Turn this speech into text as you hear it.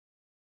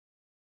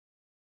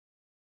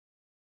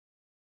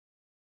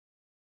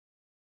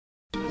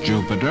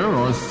Jupiter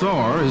or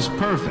Thor is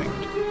perfect.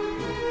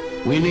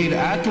 We need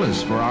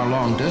Atlas for our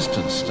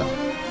long-distance stuff.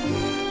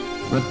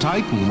 The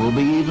Titan will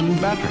be even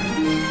better.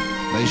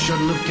 They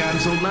shouldn't have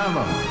canceled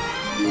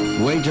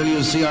Navajo. Wait till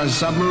you see our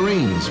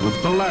submarines with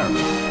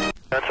Polaris.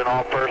 Attention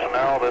all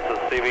personnel, this is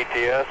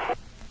CVTS.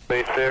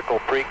 Space vehicle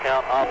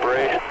pre-count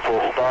operations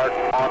will start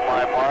on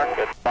my mark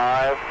at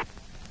 5,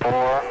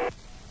 4,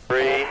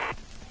 3,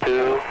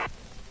 2,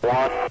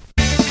 1.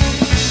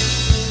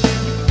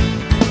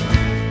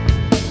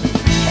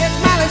 It's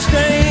mighty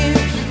strange.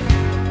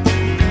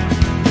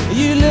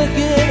 You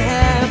looking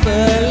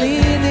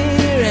happily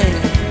there, and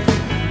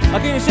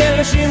can you sail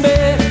a shrimp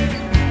bed?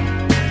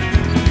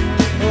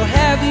 Or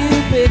have you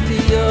picked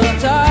your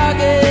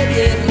target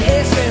yet?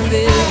 Yes, and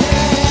this.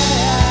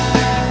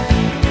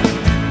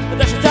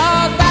 Does she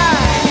talk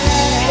back?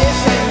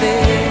 Yes, and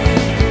this.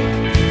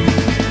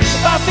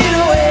 5 feet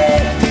away.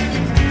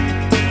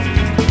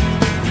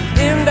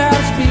 End of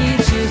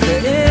speech is the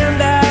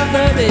end of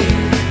the day.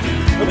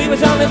 We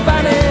was only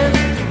fighting,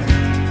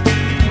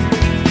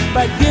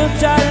 but good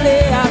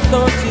Charlie, I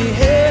thought you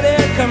had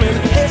it coming.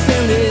 Yes,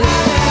 and this.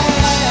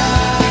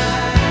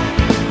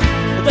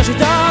 Does she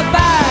talk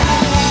back?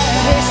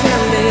 Yes,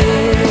 and this.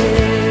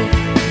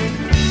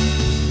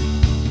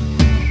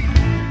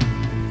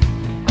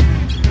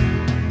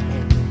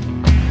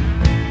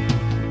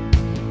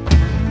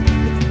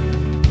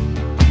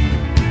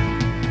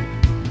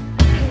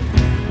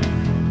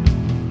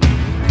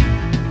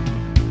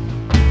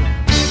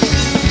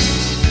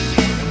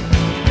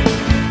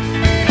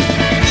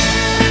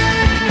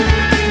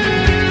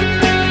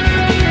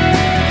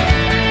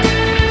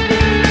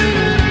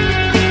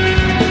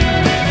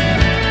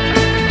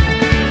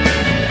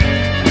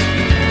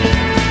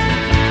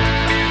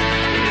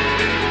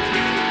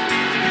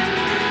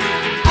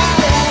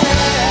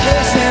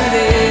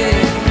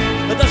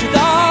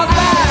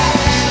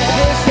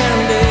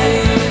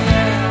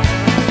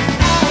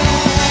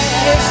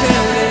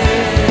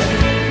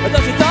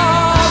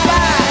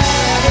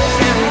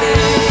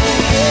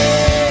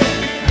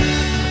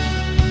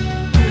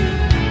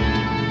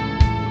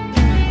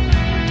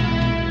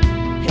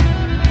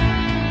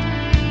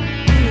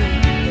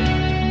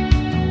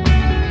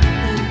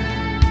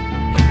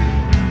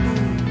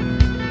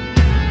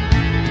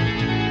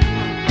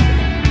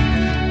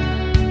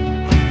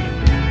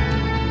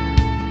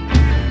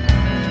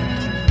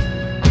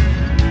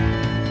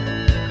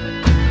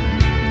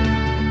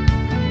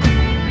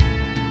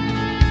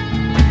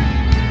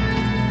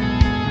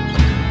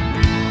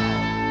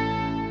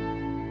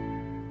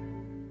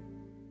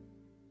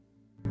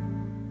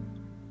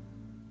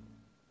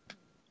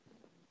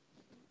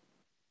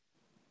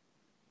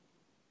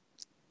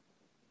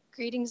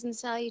 Greetings and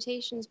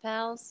salutations,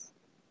 pals.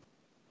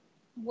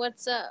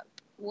 What's up?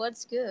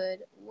 What's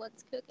good?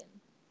 What's cooking?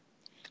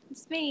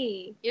 It's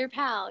me, your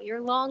pal, your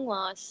long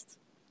lost,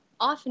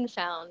 often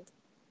found,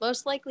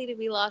 most likely to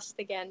be lost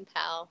again,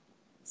 pal,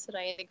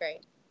 Soraya The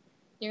Great.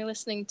 You're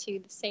listening to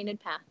The Sainted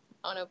Path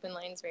on Open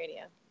Lines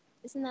Radio.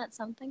 Isn't that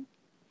something?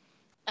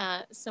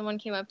 Someone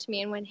came up to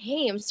me and went,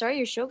 "Hey, I'm sorry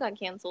your show got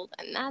canceled,"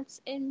 and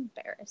that's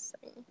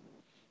embarrassing.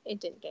 It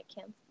didn't get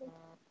canceled.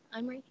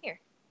 I'm right here.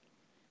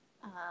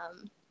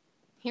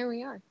 Here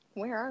we are.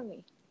 Where are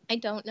we? I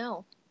don't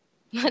know.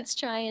 Let's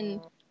try and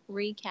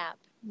recount,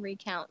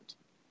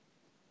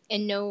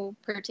 in no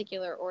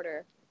particular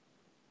order.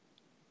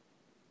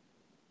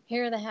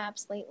 Here are the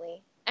haps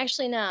lately.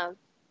 Actually, no.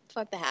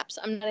 Fuck the haps.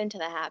 I'm not into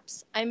the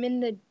haps. I'm in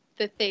the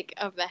thick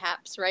of the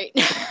haps right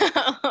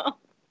now.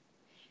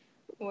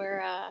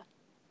 We're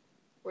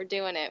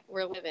doing it.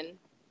 We're living.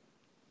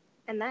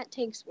 And that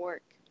takes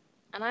work.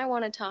 And I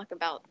want to talk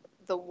about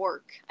the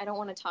work. I don't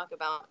want to talk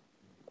about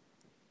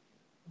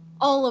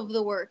all of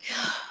the work.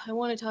 I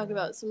want to talk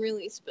about some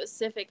really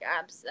specific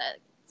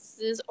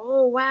abscesses.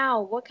 Oh, wow.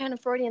 What kind of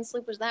Freudian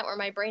slip was that where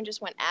my brain just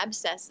went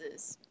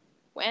abscesses?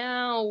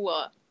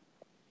 Wow.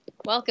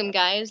 Welcome,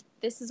 guys.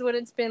 This is what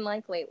it's been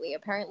like lately.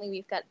 Apparently,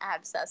 we've got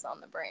abscess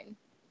on the brain.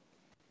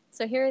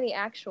 So here are the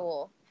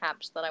actual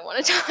haps that I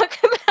want to talk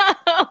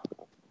about.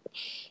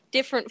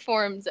 Different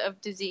forms of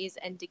disease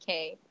and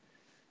decay.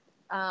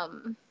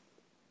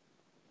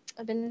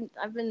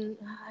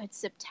 It's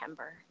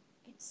September.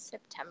 It's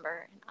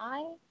September, and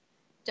I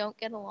don't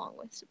get along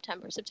with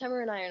September.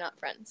 September and I are not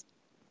friends.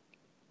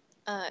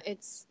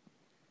 It's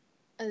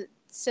a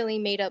silly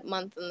made-up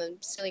month on the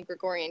silly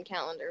Gregorian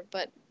calendar,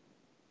 but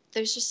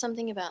there's just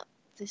something about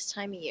this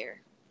time of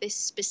year, this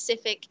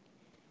specific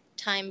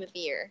time of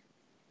year,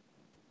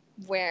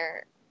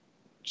 where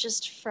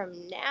just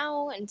from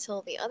now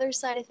until the other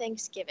side of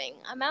Thanksgiving,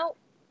 I'm out.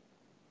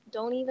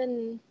 Don't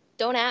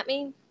at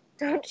me.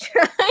 Don't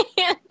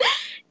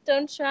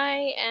try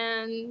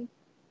and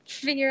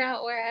figure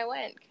out where I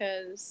went,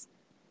 because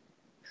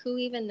who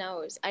even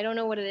knows? I don't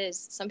know what it is.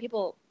 Some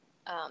people,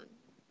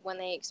 when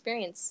they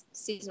experience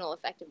seasonal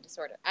affective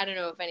disorder, I don't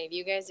know if any of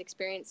you guys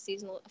experience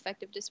seasonal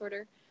affective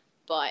disorder,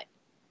 but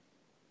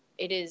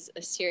it is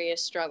a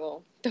serious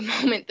struggle. The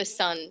moment the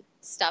sun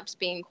stops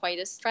being quite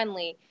as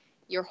friendly,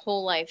 your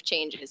whole life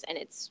changes, and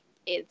it's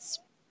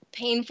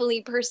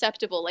painfully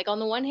perceptible. Like on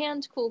the one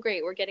hand, cool,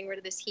 great, we're getting rid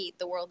of this heat.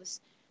 The world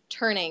is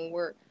turning.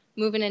 We're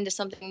moving into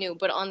something new.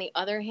 But on the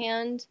other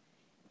hand,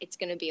 it's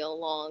going to be a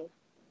long,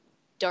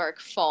 dark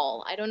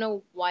fall. I don't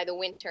know why the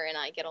winter and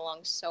I get along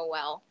so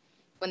well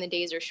when the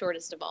days are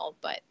shortest of all,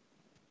 but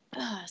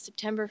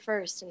September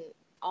 1st and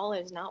all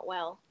is not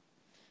well.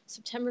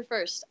 September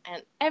 1st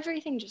and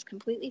everything just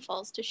completely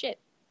falls to shit.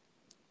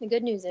 The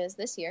good news is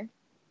this year,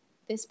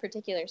 this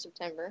particular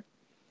September,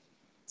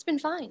 it's been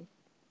fine.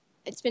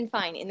 It's been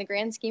fine. In the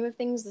grand scheme of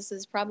things, this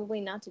is probably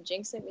not to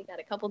jinx it. We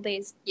got a couple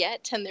days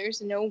yet, and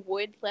there's no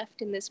wood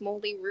left in this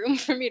moldy room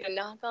for me to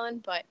knock on,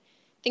 but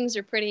things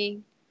are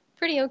pretty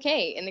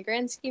okay in the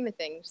grand scheme of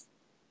things.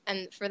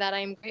 And for that, I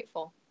am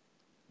grateful.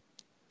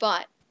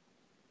 But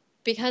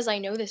because I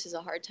know this is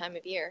a hard time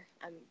of year,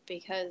 and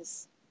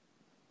because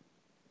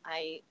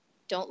I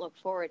don't look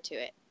forward to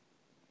it,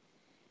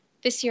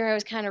 this year I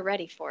was kind of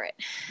ready for it.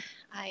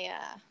 I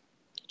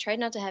tried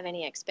not to have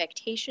any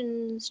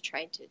expectations,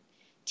 tried to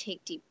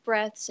take deep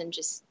breaths and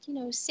just,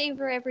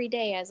 savor every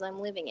day as I'm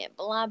living it,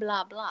 blah,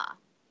 blah, blah.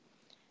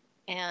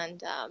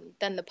 And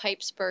then the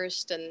pipes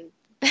burst and,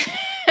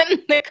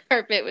 and the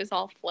carpet was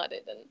all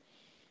flooded and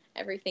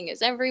everything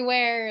is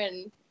everywhere.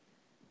 And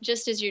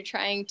just as you're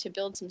trying to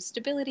build some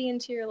stability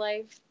into your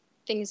life,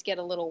 things get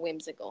a little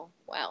whimsical.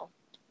 Well,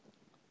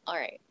 all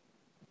right,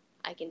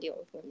 I can deal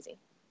with whimsy.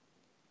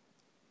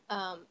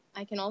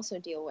 I can also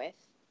deal with,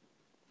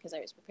 because I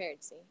was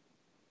prepared, see,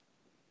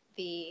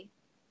 the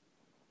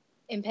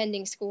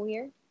impending school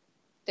year.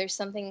 There's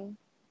something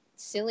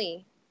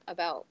silly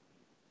about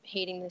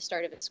hating the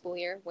start of a school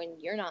year when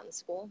you're not in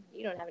school.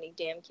 You don't have any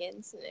damn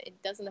kids, and it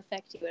doesn't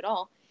affect you at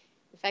all.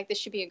 In fact, this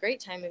should be a great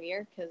time of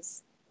year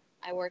because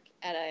I work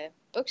at a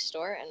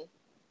bookstore and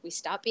we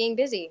stop being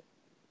busy.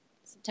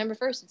 September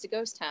 1st, it's a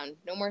ghost town.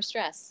 No more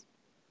stress.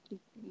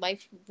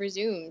 Life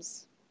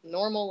resumes.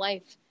 Normal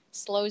life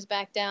slows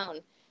back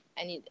down,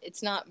 and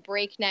it's not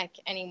breakneck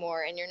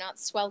anymore, and you're not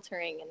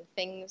sweltering, and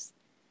things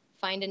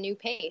find a new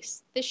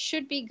pace. This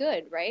should be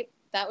good, right?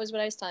 That was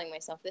what I was telling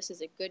myself. This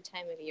is a good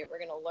time of year. We're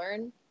going to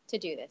learn to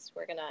do this.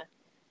 We're going to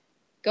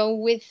go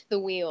with the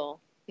wheel,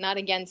 not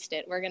against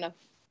it. We're going to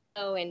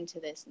flow into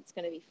this. It's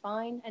going to be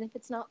fine. And if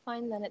it's not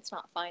fine, then it's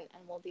not fine.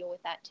 And we'll deal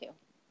with that too.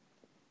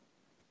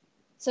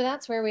 So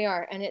that's where we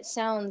are. And it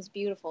sounds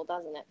beautiful,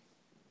 doesn't it?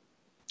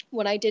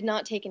 What I did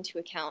not take into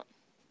account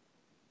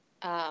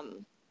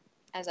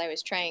as I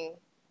was trying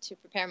to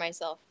prepare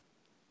myself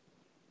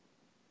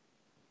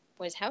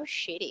was how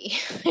shitty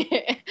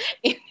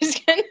it was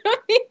going to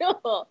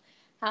feel.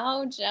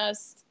 How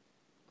just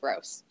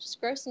gross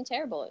and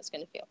terrible it was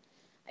going to feel.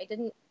 I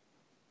didn't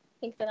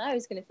think that I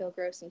was going to feel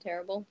gross and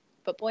terrible,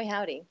 but boy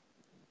howdy,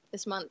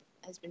 this month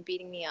has been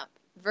beating me up.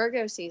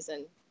 Virgo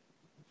season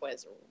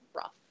was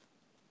rough.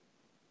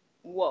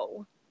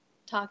 Whoa.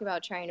 Talk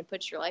about trying to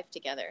put your life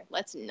together.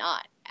 Let's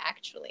not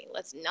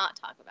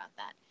talk about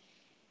that.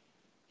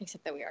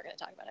 Except that we are going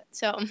to talk about it.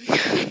 So,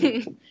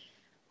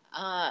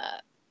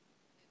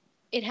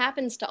 it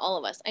happens to all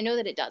of us. I know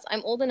that it does.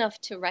 I'm old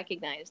enough to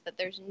recognize that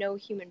there's no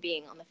human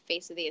being on the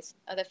face of this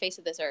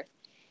earth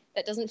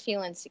that doesn't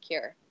feel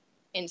insecure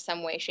in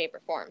some way, shape,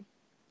 or form.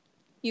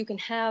 You can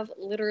have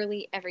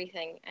literally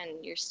everything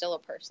and you're still a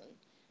person.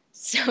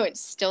 So it's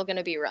still going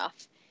to be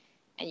rough.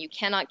 And you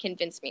cannot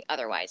convince me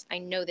otherwise. I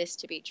know this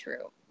to be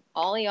true.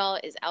 All of y'all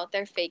is out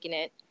there faking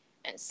it,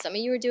 and some of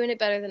you are doing it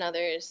better than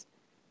others,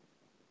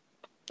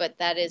 but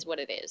that is what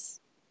it is.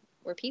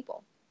 We're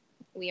people.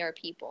 We are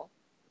people.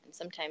 And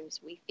sometimes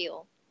we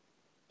feel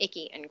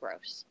icky and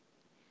gross.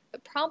 The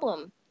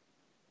problem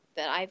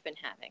that I've been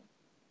having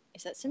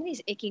is that some of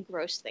these icky,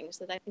 gross things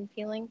that I've been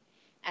feeling,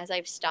 as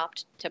I've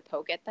stopped to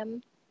poke at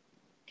them,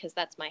 because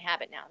that's my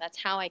habit now.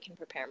 That's how I can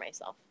prepare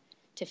myself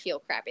to feel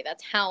crappy.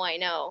 That's how I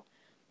know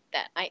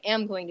that I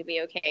am going to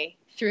be okay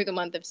through the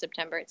month of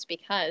September. It's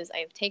because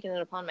I've taken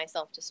it upon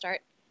myself to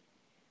start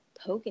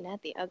poking at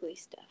the ugly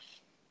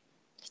stuff.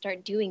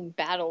 Start doing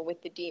battle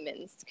with the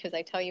demons, because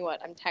I tell you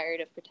what, I'm tired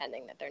of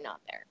pretending that they're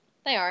not there.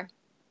 They are.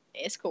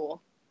 It's cool.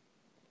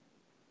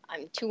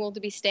 I'm too old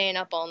to be staying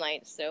up all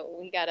night, so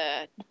we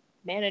gotta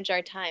manage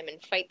our time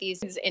and fight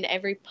these in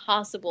every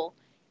possible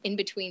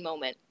in-between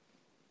moment.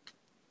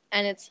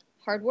 And it's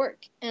hard work.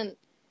 And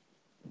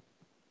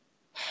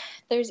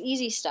there's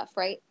easy stuff,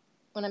 right?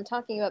 When I'm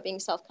talking about being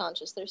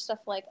self-conscious, there's stuff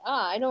like,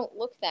 I don't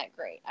look that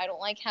great. I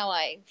don't like how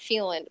I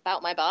feel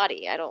about my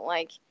body.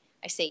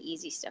 I say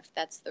easy stuff.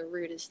 That's the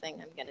rudest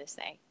thing I'm going to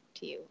say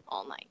to you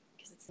all night,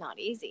 because it's not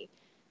easy.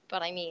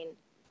 But I mean,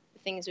 the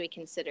things we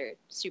consider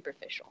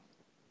superficial,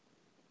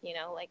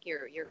 like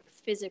your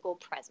physical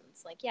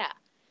presence. Like, yeah,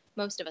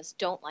 most of us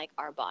don't like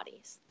our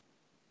bodies.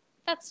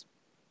 That's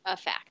a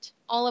fact.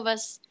 All of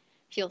us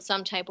feel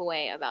some type of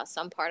way about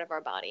some part of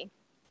our body.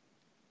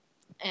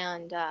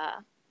 And,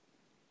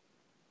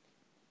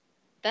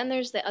 then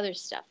there's the other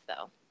stuff,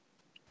 though,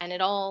 and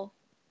it all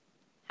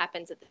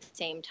happens at the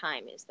same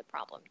time is the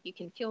problem. You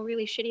can feel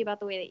really shitty about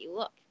the way that you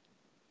look,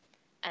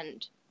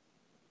 and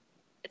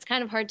it's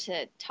kind of hard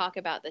to talk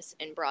about this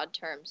in broad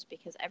terms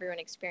because everyone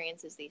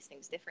experiences these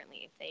things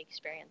differently if they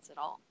experience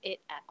it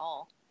at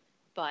all.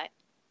 But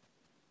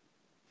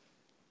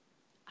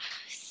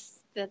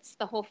that's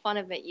the whole fun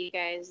of it, you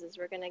guys, is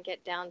we're going to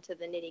get down to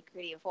the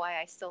nitty-gritty of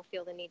why I still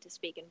feel the need to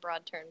speak in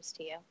broad terms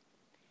to you.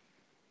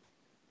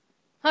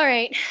 All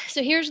right,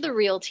 so here's the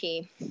real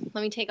tea.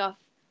 Let me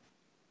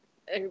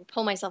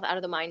pull myself out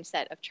of the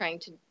mindset of trying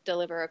to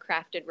deliver a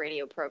crafted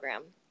radio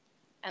program.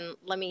 And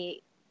let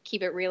me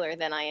keep it realer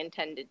than I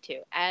intended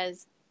to,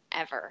 as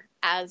ever,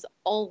 as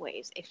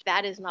always. If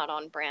that is not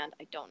on brand,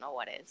 I don't know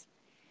what is.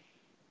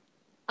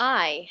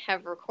 I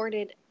have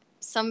recorded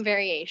some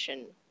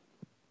variation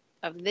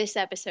of this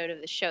episode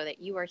of the show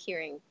that you are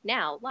hearing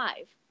now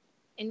live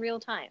in real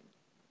time,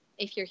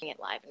 if you're hearing it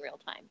live in real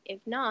time. If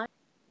not,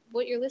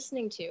 what you're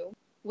listening to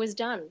was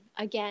done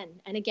again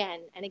and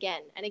again and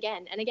again and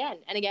again and again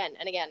and again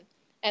and again,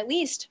 at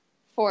least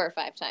 4 or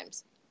 5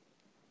 times.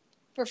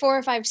 For 4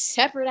 or 5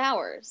 separate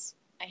hours,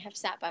 I have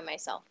sat by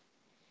myself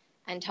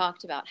and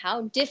talked about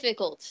how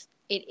difficult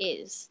it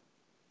is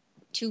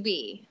to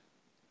be.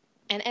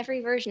 And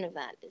every version of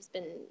that has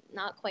been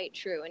not quite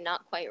true and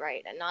not quite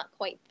right and not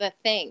quite the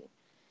thing.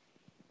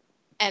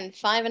 And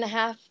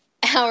 5.5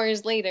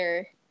 hours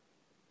later,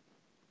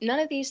 none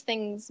of these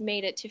things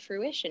made it to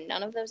fruition.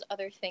 None of those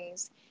other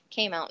things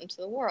came out into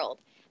the world.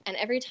 And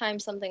every time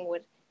something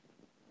would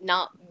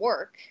not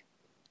work,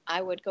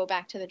 I would go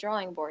back to the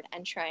drawing board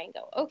and try and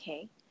go,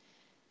 okay,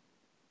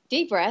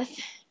 deep breath,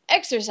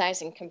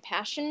 exercising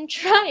compassion,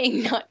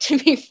 trying not to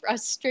be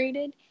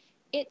frustrated.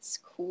 It's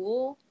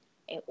cool.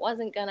 It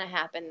wasn't going to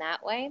happen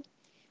that way.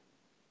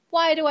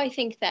 Why do I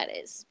think that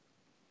is?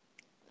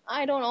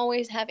 I don't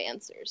always have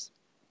answers.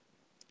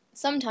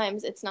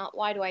 Sometimes it's not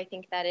why do I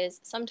think that is.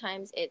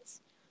 Sometimes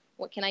it's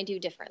what can I do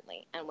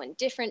differently? And when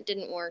different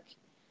didn't work,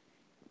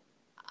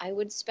 I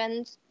would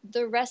spend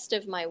the rest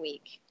of my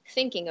week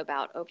thinking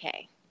about,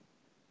 okay,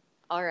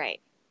 all right,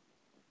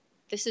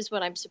 this is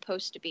what I'm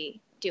supposed to be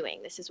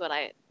doing. This is what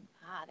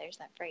there's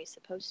that phrase,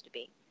 supposed to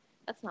be.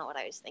 That's not what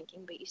I was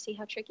thinking, but you see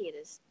how tricky it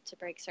is to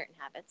break certain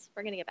habits.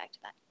 We're going to get back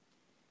to that.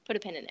 Put a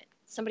pin in it.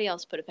 Somebody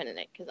else put a pin in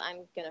it, because I'm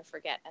going to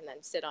forget and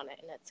then sit on it,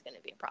 and it's going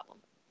to be a problem.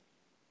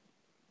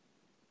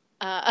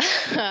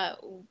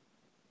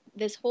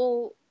 This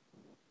whole,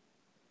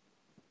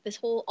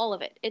 all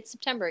of it. It's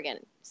September again,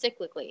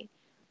 cyclically.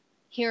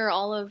 Here,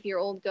 all of your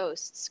old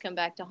ghosts come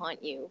back to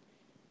haunt you.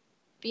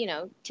 You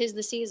know, 'tis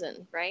the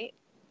season, right?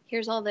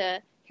 Here's all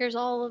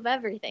of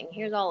everything.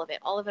 Here's all of it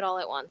all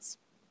at once.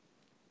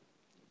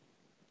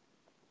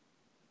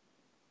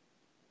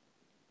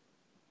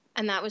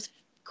 And that was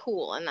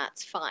cool, and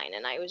that's fine,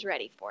 and I was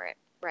ready for it,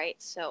 right?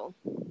 So,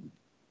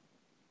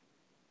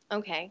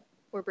 okay,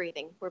 we're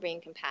breathing, we're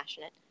being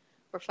compassionate,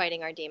 we're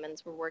fighting our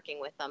demons, we're working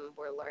with them,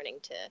 we're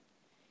learning to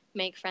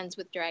make friends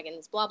with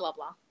dragons, blah, blah,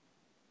 blah.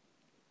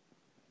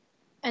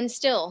 And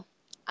still,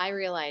 I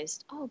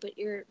realized, oh, but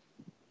you're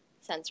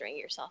censoring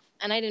yourself.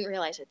 And I didn't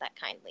realize it that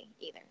kindly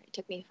either. It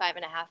took me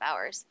 5.5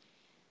 hours.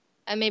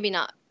 And maybe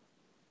not.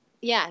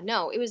 Yeah,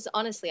 no, it was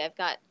honestly, I've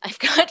got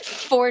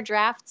 4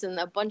 drafts and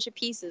a bunch of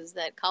pieces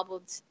that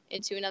cobbled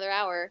into another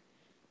hour,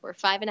 or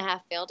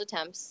 5.5 failed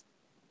attempts,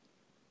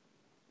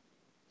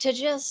 to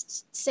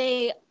just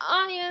say,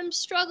 I am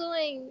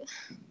struggling.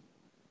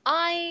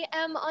 I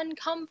am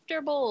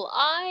uncomfortable.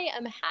 I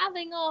am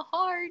having a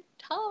hard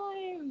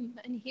time.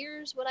 And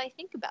here's what I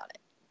think about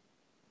it.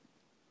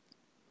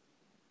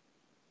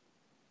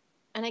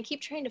 And I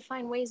keep trying to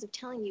find ways of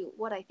telling you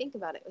what I think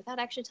about it without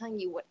actually telling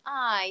you what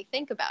I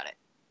think about it.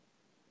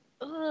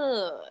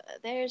 Ugh,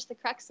 there's the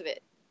crux of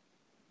it.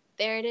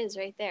 There it is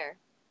right there.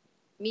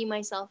 Me,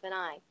 myself, and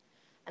I.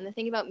 And the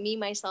thing about me,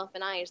 myself,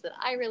 and I is that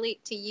I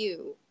relate to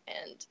you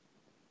and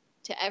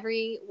to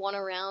everyone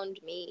around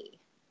me.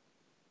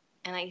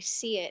 And I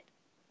see it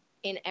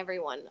in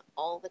everyone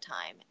all the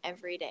time,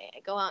 every day.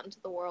 I go out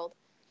into the world,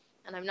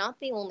 and I'm not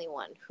the only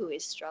one who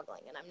is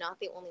struggling, and I'm not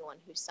the only one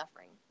who's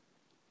suffering.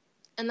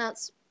 And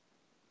that's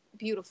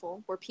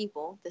beautiful. We're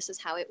people. This is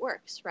how it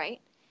works,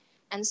 right?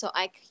 And so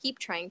I keep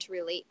trying to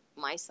relate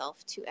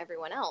myself to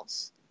everyone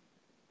else,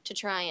 to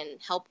try and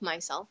help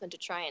myself and to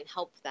try and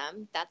help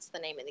them. That's the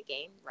name of the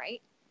game,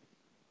 right?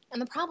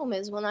 And the problem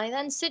is when I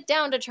then sit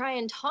down to try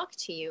and talk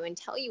to you and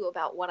tell you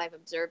about what I've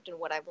observed and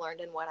what I've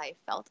learned and what I've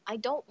felt, I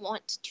don't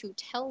want to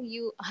tell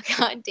you a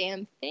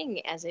goddamn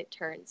thing, as it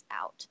turns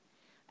out.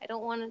 I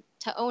don't want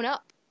to own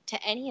up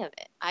to any of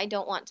it. I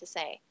don't want to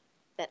say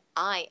that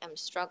I am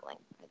struggling,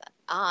 or that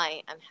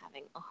I am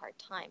having a hard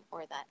time,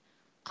 or that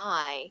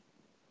I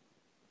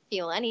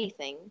feel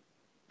anything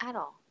at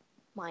all.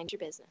 Mind your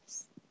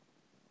business.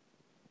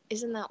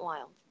 Isn't that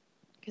wild?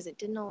 Because it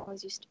didn't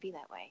always used to be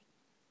that way.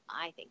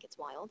 I think it's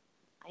wild.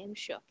 I am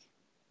shook.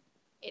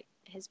 It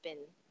has been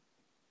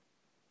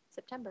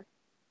September.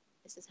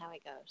 This is how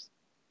it goes.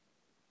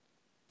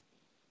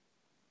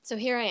 So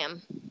here I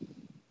am,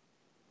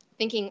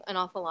 thinking an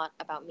awful lot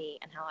about me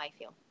and how I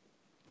feel.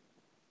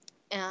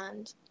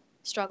 And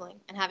struggling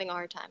and having a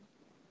hard time.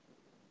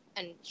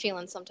 And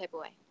feeling some type of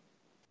way.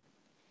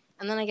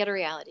 And then I get a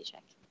reality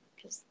check.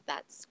 because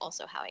that's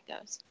also how it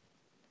goes.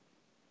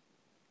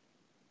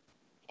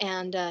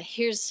 And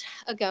here's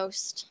a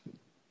ghost.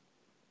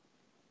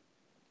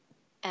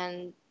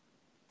 And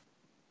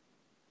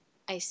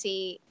I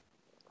see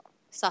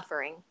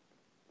suffering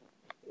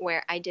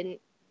where I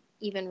didn't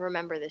even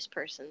remember this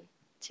person,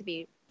 to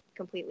be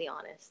completely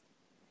honest.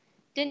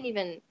 Didn't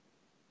even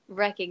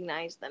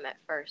recognize them at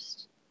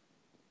first.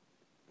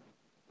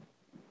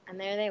 And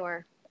there they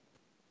were,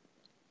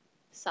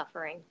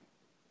 suffering.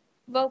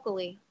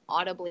 Vocally,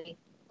 audibly,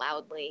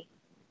 loudly.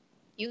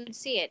 You could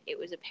see it. It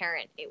was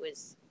apparent. It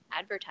was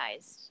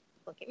advertised.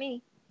 Look at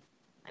me.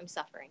 I'm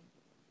suffering.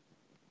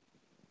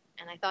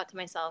 And I thought to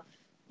myself,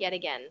 yet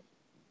again,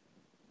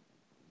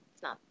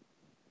 it's not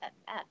that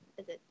bad,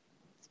 is it?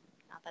 It's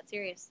not that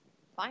serious.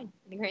 Fine.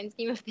 In the grand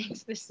scheme of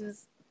things, this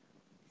is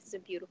a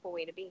beautiful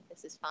way to be.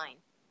 This is fine.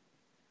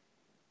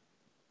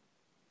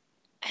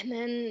 And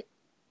then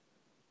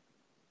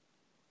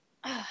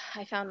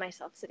I found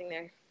myself sitting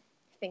there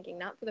thinking,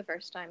 not for the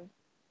first time,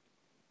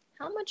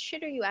 how much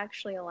shit are you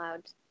actually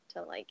allowed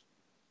to, like,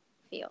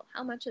 feel?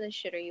 How much of this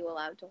shit are you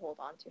allowed to hold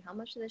on to? How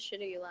much of this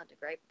shit are you allowed to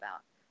gripe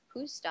about?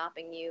 Who's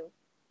stopping you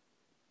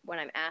when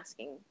I'm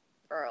asking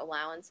for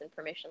allowance and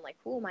permission? Like,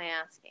 who am I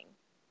asking?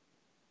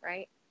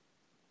 Right?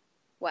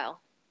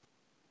 Well,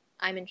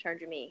 I'm in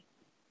charge of me.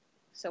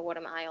 So what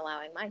am I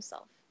allowing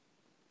myself?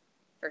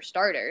 For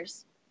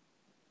starters,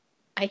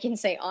 I can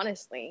say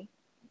honestly,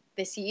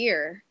 this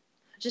year,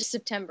 just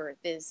September,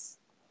 this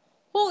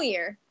whole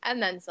year,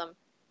 and then some,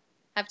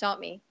 have taught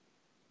me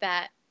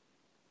that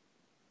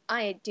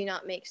I do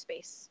not make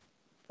space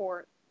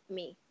for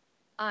me.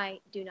 I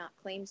do not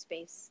claim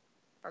space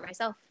for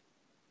myself.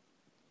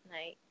 And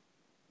I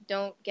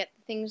don't get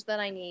the things that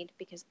I need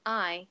because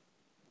I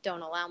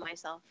don't allow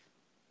myself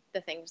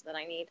the things that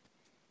I need.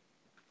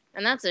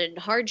 And that's a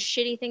hard,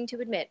 shitty thing to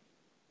admit.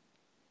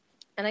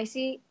 And I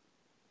see,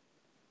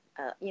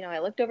 I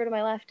looked over to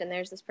my left and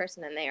there's this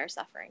person and they are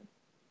suffering.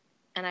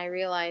 And I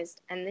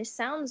realized, and this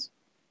sounds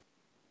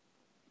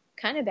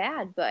kind of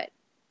bad, but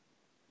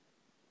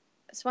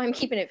that's why I'm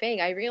keeping it vague.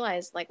 I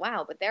realized, like,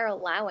 wow, but they're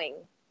allowing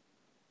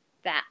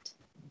that.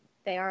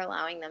 They are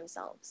allowing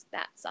themselves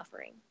that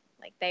suffering.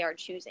 Like, they are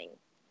choosing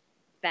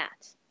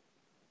that.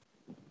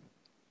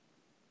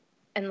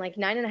 And like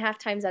 9.5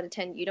 times out of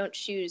 10, you don't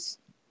choose,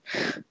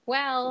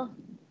 well,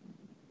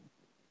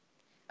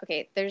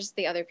 okay, there's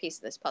the other piece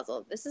of this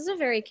puzzle. This is a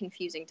very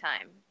confusing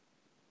time.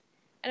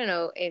 I don't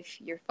know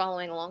if you're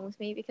following along with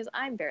me because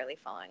I'm barely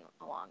following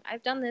along.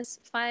 I've done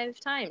this 5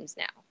 times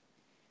now.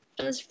 I've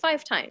done this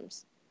 5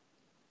 times.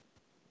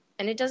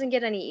 And it doesn't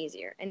get any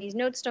easier. And these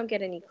notes don't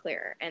get any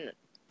clearer. And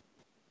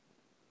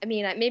I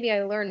mean, maybe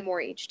I learn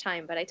more each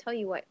time, but I tell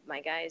you what,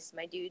 my guys,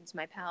 my dudes,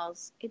 my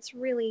pals, it's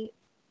really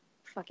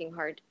fucking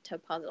hard to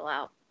puzzle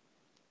out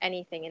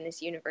anything in this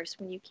universe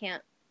when you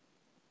can't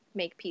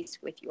make peace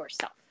with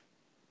yourself.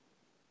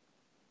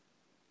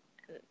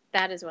 And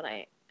that is what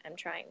I am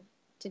trying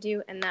to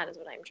do, and that is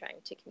what I'm trying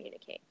to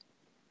communicate.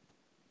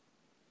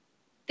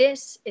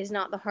 This is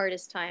not the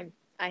hardest time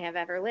I have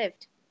ever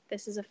lived.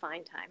 This is a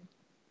fine time.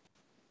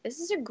 This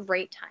is a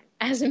great time.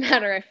 As a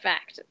matter of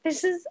fact,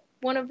 this is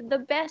one of the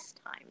best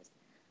times,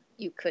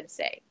 you could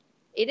say.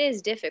 It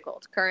is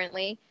difficult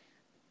currently.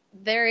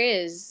 There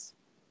is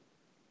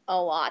a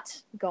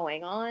lot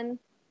going on,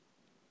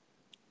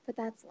 but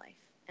that's life,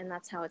 and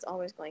that's how it's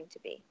always going to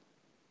be.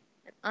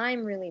 And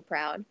I'm really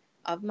proud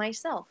of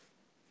myself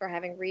for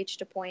having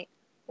reached a point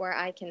where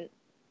I can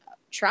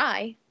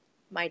try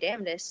my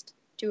damnedest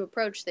to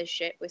approach this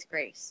shit with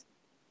grace,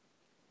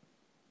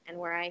 and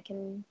where I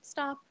can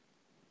stop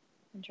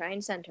and try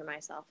and center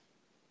myself.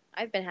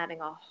 I've been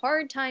having a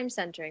hard time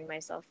centering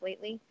myself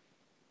lately,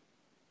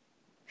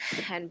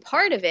 and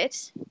part of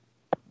it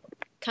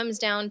comes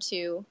down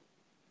to,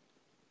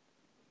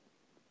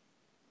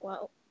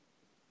 well,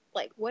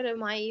 like, what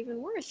am I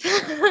even worth?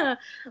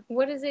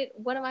 What is it?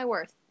 What am I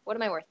worth? What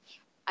am I worth?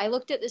 I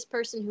looked at this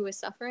person who is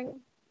suffering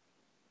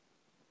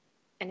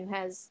and who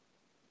has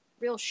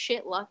real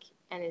shit luck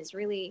and is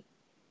really,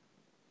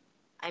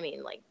 I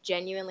mean, like,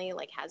 genuinely,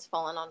 like, has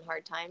fallen on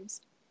hard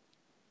times.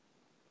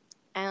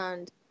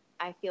 And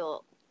I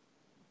feel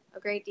a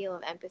great deal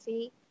of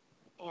empathy,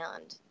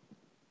 and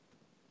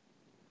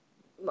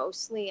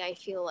mostly I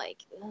feel like,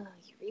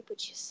 you reap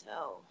what you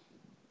sow.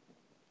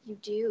 You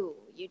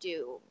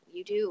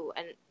do.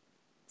 And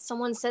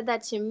someone said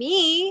that to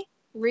me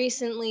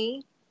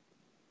recently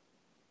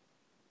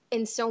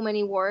in so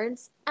many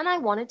words, and I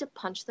wanted to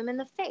punch them in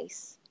the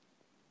face.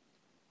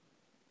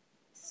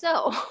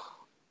 So,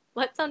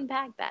 let's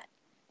unpack that.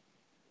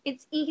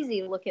 It's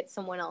easy to look at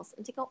someone else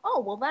and to go, oh,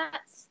 well,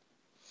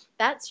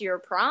 that's your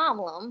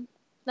problem.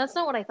 That's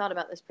not what I thought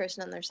about this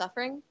person and their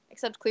suffering,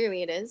 except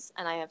clearly it is,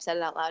 and I have said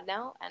it out loud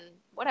now, and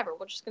whatever,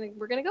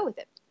 we're gonna go with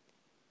it.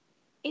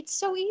 It's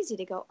so easy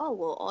to go, oh,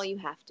 well, all you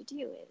have to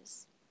do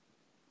is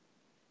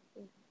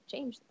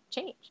change.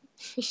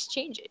 Just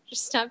change it.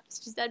 Just stop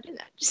doing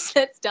that.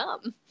 That's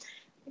dumb.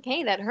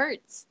 Okay, that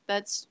hurts.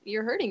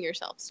 You're hurting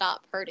yourself.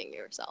 Stop hurting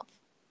yourself.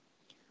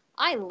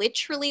 I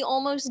literally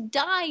almost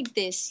died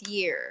this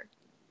year.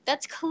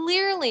 That's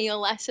clearly a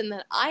lesson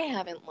that I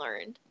haven't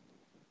learned.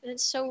 And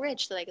it's so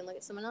rich that I can look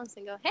at someone else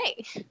and go,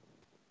 hey,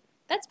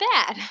 that's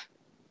bad.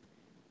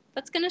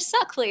 That's gonna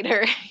suck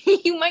later.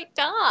 You might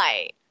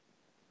die.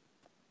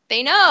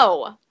 They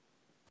know.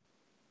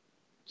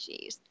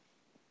 Jeez.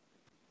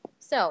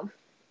 So,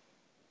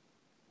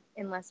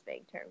 in less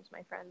vague terms,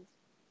 my friends,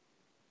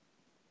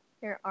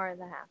 here are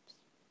the haps.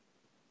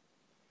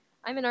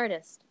 I'm an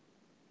artist.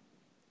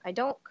 I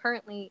don't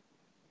currently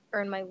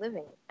earn my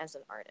living as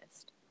an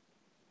artist.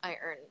 I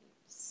earn,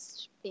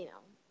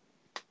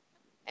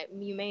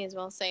 you may as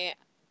well say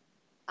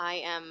I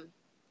am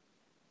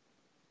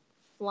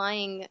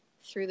flying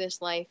through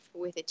this life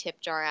with a tip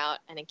jar out,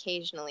 and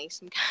occasionally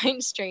some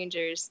kind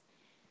strangers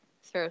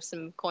throw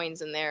some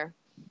coins in there.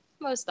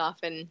 Most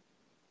often,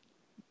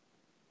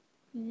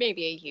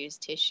 maybe a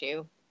used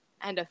tissue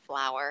and a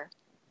flower,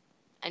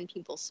 and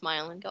people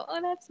smile and go,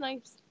 oh, that's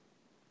nice.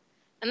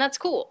 And that's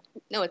cool.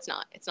 No, it's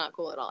not. It's not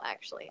cool at all,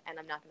 actually. And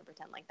I'm not going to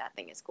pretend like that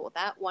thing is cool.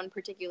 That one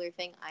particular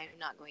thing, I am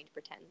not going to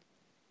pretend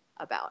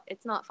about.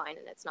 It's not fine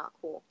and it's not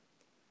cool.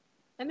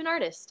 I'm an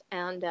artist,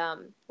 and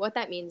what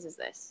that means is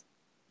this.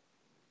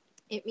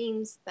 It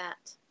means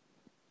that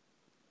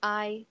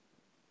I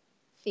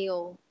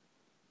feel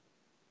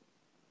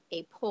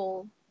a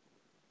pull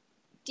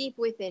deep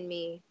within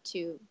me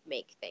to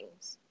make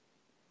things,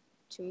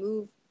 to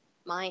move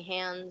my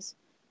hands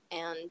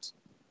and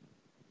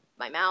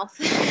my mouth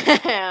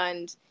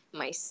and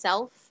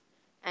myself,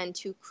 and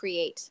to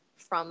create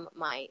from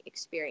my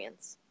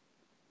experience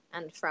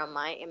and from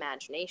my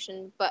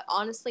imagination. But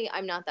honestly,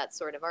 I'm not that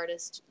sort of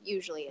artist.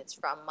 Usually it's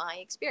from my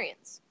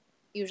experience.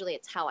 Usually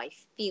it's how I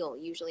feel.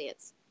 Usually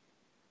it's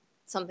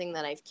something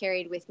that I've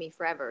carried with me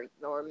forever.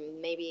 Or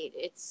maybe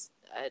it's,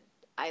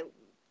 I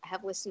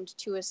have listened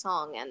to a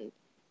song, and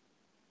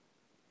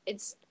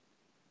it's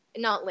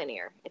not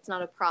linear. It's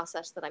not a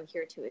process that I'm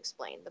here to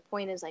explain. The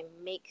point is I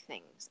make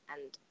things,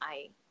 and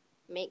I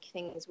make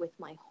things with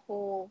my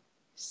whole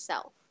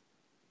self.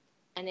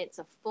 And it's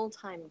a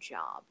full-time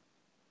job.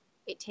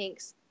 It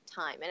takes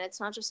time. And it's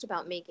not just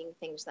about making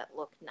things that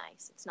look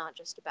nice. It's not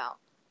just about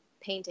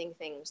painting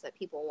things that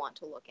people want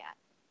to look at.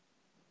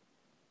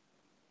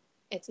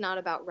 It's not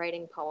about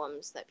writing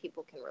poems that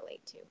people can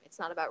relate to. It's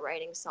not about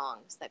writing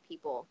songs that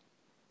people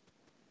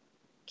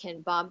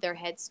can bob their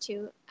heads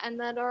to and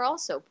that are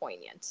also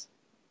poignant.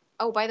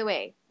 Oh, by the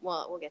way,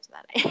 well, we'll get to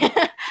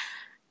that.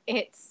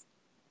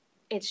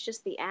 It's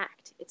just the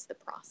act. It's the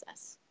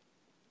process.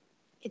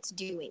 It's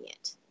doing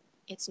it.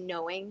 It's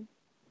knowing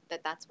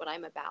that that's what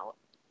I'm about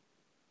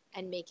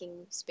and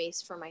making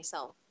space for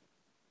myself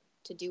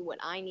to do what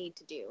I need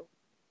to do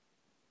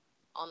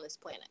on this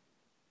planet.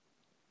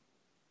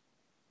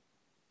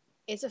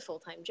 It's a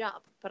full-time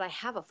job, but I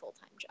have a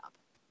full-time job,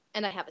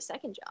 and I have a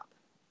second job.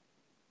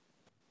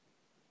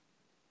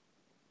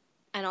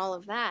 And all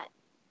of that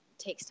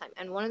takes time.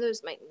 And one of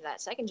those,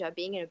 that second job,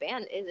 being in a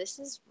band,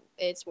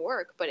 it's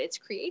work, but it's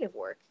creative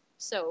work.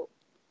 So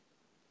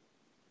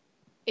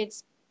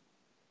it's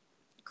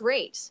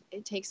great.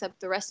 It takes up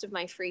the rest of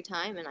my free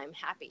time, and I'm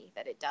happy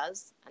that it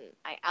does. And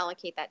I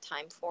allocate that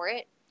time for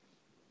it.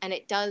 And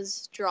it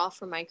does draw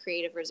from my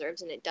creative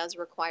reserves, and it does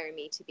require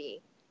me to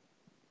be,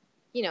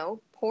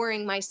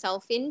 pouring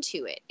myself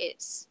into it.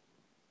 It's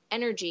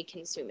energy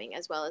consuming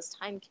as well as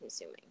time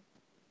consuming.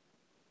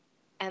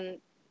 And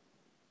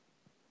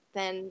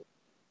then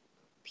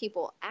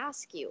people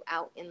ask you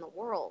out in the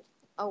world,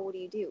 oh, what do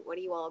you do? What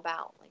are you all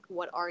about? Like,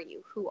 what are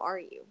you? Who are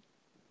you?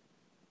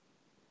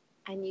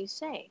 And you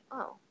say,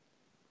 oh,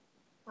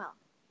 well,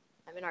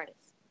 I'm an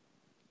artist.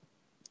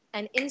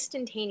 And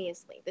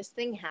instantaneously, this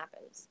thing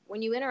happens.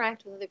 When you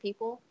interact with other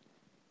people,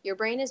 your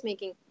brain is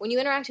when you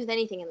interact with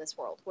anything in this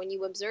world, when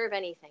you observe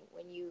anything,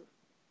 when you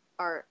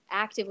are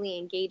actively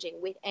engaging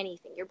with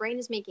anything, your brain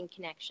is making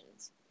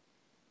connections.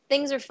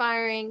 Things are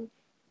firing,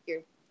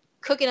 you're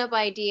cooking up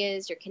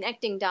ideas, you're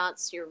connecting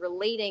dots, you're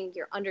relating,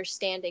 you're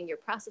understanding, you're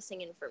processing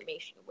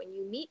information. When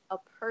you meet a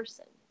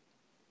person,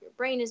 your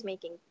brain is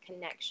making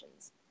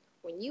connections.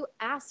 When you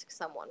ask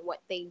someone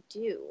what they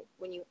do,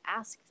 when you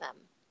ask them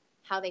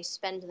how they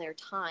spend their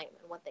time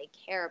and what they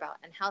care about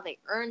and how they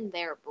earn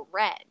their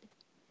bread,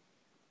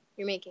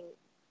 you're making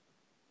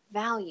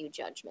value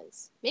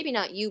judgments. Maybe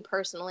not you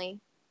personally,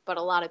 but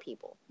a lot of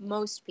people,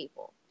 most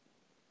people.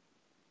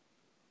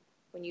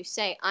 When you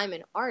say, I'm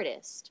an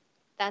artist,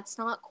 that's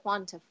not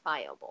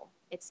quantifiable.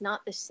 It's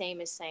not the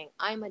same as saying,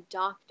 I'm a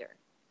doctor,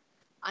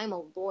 I'm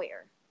a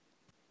lawyer,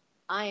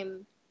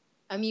 I'm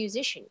a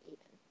musician even.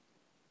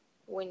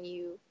 When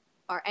you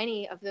are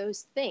any of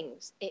those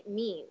things, it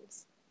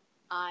means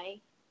I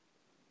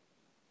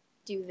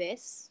do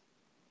this,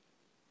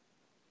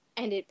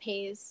 and it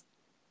pays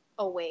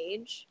a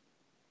wage,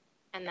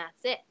 and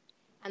that's it.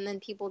 And then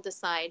people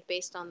decide,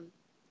 based on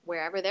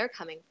wherever they're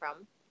coming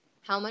from,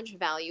 how much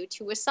value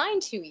to assign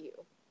to you.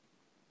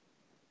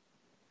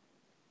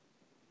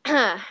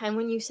 And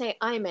when you say,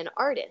 I'm an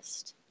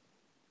artist,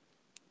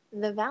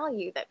 the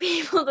value that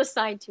people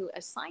decide to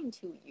assign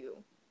to you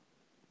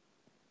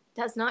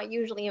does not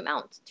usually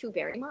amount to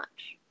very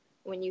much.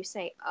 When you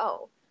say,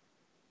 oh,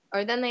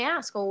 Or then they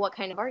ask, well, what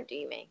kind of art do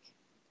you make?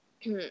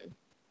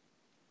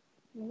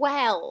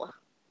 Well,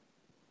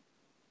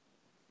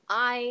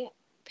 I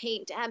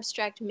paint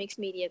abstract mixed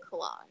media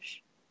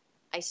collage.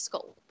 I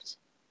sculpt.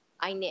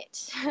 I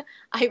knit.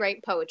 I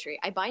write poetry.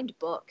 I bind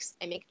books.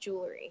 I make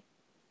jewelry.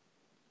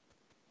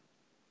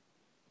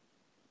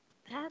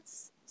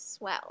 That's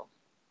swell.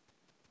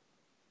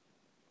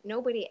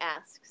 Nobody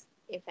asks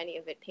if any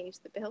of it pays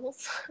the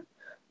bills.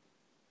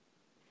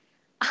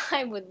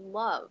 I would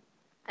love,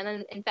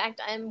 and in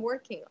fact, I'm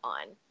working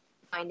on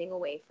finding a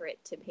way for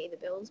it to pay the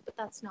bills, but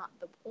that's not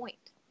the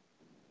point.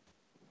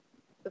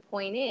 The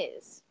point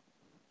is,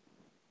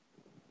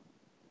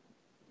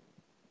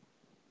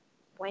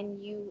 when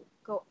you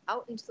go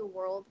out into the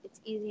world,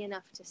 it's easy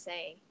enough to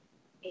say,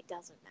 it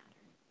doesn't matter.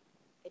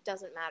 It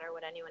doesn't matter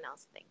what anyone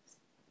else thinks.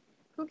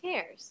 Who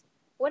cares?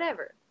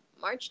 Whatever.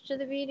 March to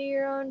the beat of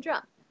your own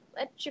drum.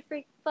 Let your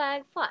freak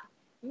flag fly.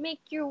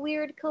 Make your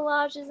weird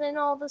collages and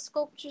all the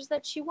sculptures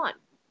that you want.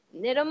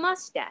 Knit a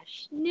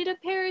mustache. Knit a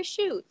pair of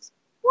shoes.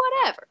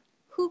 Whatever.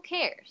 Who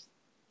cares?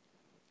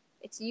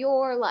 It's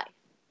your life.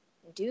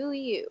 Do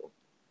you.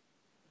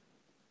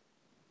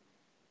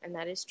 And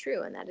that is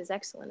true, and that is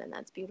excellent, and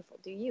that's beautiful.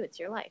 Do you. It's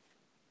your life.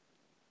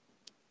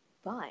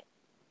 But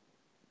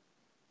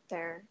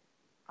there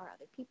are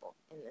other people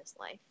in this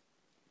life.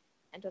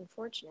 And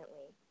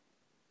unfortunately,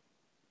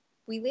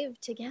 we live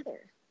together.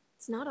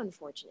 It's not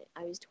unfortunate.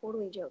 I was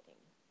totally joking.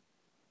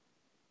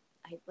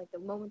 Like the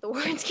moment the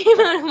words came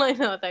out of my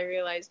mouth, I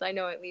realized I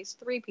know at least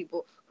 3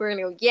 people who are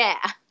going to go, yeah,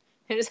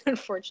 it is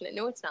unfortunate.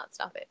 No, it's not.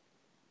 Stop it.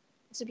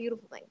 It's a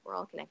beautiful thing. We're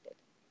all connected.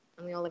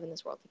 And we all live in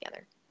this world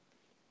together.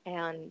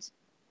 And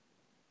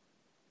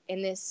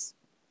in this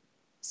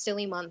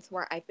silly month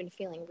where I've been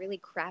feeling really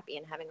crappy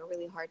and having a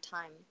really hard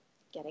time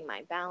getting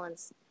my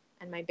balance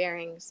and my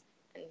bearings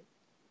and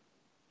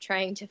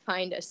trying to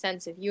find a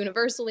sense of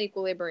universal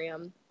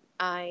equilibrium,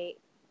 I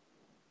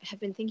have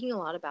been thinking a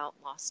lot about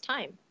lost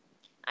time.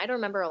 I don't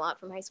remember a lot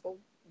from high school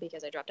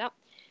because I dropped out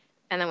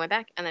and then went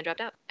back and then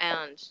dropped out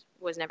and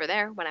was never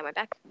there when I went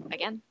back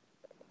again.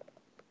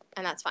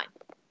 And that's fine.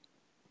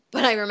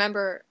 But I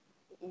remember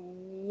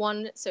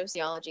one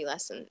sociology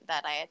lesson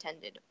that I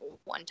attended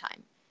one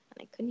time.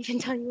 And I couldn't even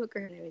tell you what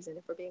grade I was in,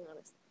 if we're being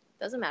honest.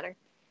 Doesn't matter.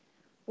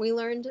 We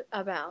learned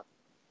about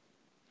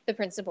the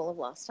principle of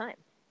lost time.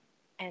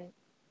 And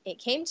it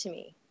came to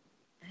me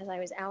as I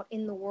was out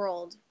in the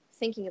world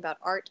thinking about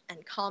art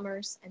and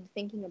commerce and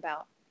thinking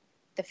about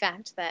the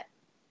fact that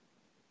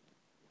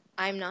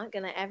I'm not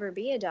going to ever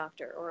be a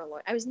doctor or a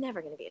lawyer. I was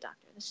never going to be a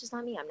doctor. That's just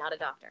not me. I'm not a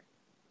doctor.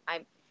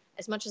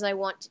 As much as I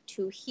want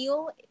to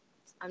heal,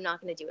 I'm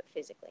not going to do it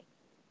physically.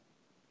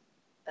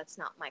 That's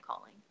not my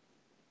calling.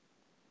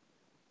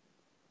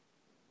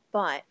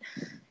 But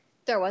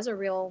there was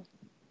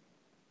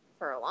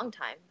for a long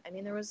time,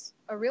 there was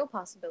a real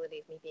possibility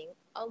of me being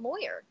a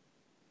lawyer.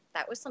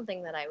 That was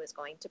something that I was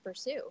going to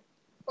pursue.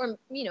 Or,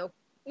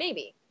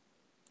 maybe.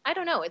 I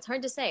don't know. It's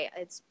hard to say.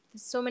 It's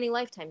so many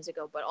lifetimes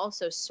ago, but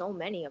also so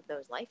many of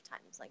those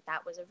lifetimes. Like,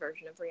 that was a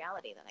version of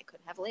reality that I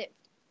could have lived.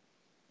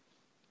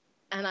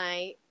 And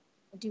I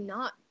do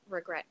not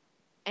regret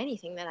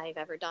anything that I've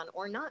ever done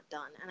or not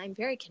done. And I'm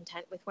very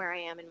content with where I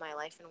am in my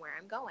life and where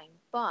I'm going.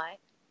 But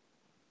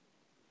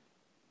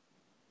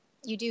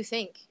you do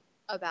think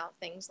about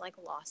things like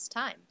lost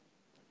time.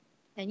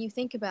 And you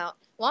think about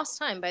lost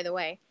time, by the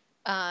way,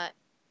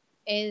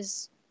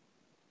 is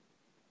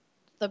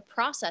the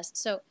process.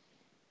 So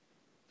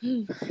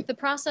the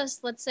process,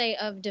 let's say,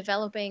 of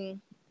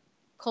developing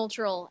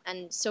cultural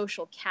and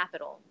social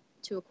capital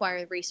to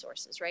acquire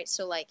resources, right?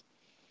 So like,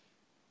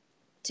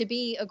 to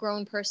be a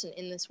grown person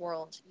in this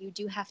world, you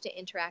do have to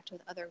interact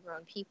with other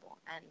grown people.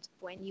 And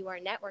when you are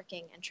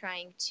networking and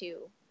trying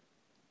to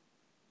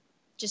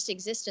just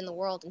exist in the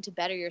world and to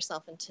better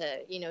yourself and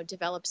to,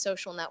 develop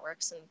social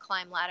networks and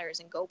climb ladders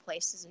and go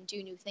places and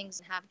do new things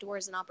and have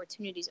doors and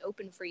opportunities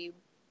open for you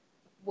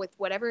with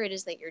whatever it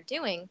is that you're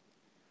doing,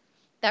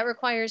 that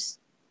requires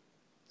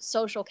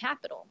social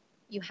capital.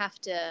 You have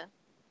to,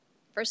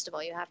 first of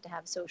all, you have to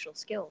have social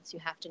skills. You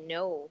have to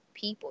know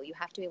people. You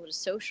have to be able to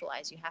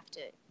socialize. You have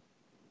to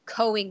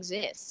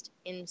coexist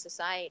in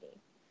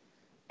society.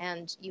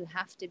 And you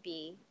have to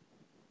be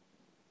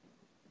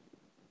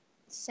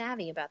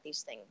savvy about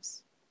these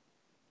things.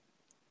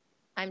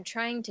 I'm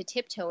trying to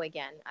tiptoe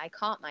again. I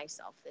caught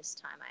myself this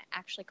time. I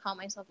actually caught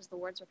myself as the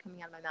words were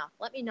coming out of my mouth.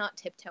 Let me not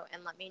tiptoe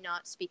and let me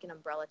not speak in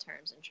umbrella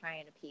terms and try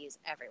and appease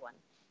everyone.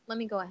 Let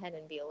me go ahead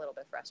and be a little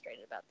bit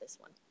frustrated about this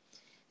one.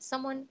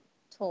 Someone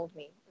told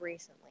me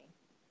recently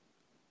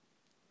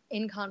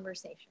in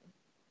conversation,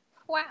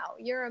 wow,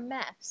 you're a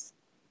mess.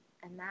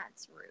 And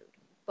that's rude.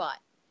 But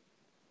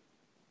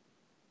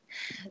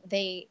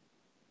they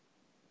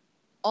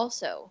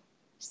also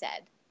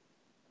said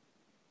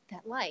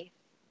that life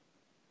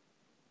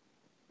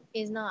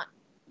is not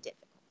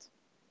difficult.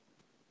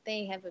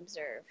 They have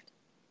observed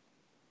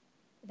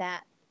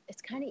that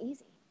it's kind of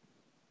easy.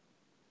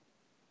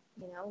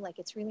 Like,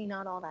 it's really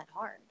not all that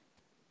hard.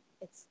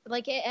 It's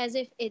like as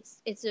if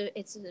it's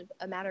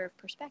a matter of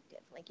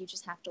perspective. Like you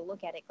just have to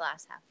look at it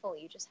glass half full.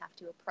 You just have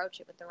to approach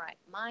it with the right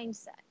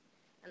mindset,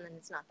 and then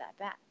it's not that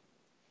bad.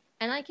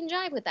 And I can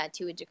jive with that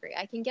to a degree.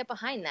 I can get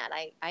behind that.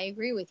 I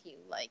agree with you.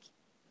 Like,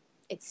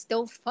 it's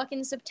still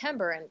fucking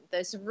September, and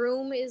this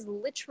room is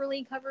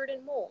literally covered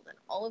in mold, and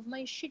all of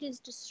my shit is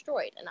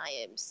destroyed, and I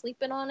am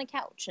sleeping on a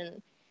couch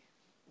and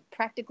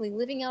practically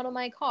living out of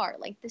my car.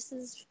 Like, this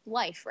is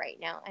life right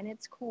now, and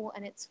it's cool,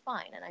 and it's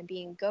fine, and I'm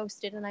being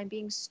ghosted, and I'm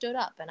being stood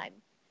up, and I'm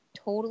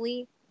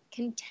totally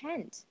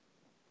content,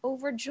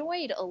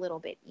 overjoyed a little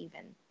bit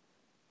even.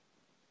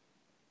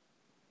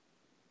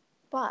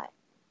 But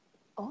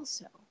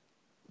also,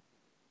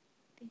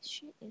 this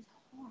shit is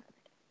hard.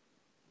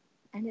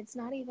 And it's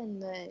not even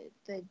the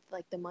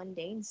like the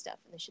mundane stuff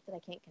and the shit that I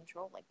can't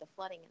control, like the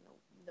flooding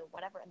and the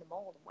whatever and the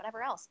mold and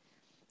whatever else.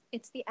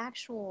 It's the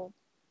actual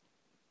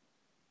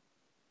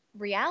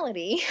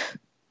reality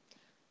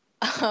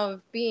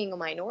of being a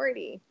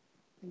minority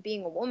and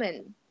being a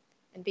woman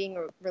and being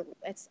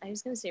I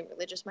was going to say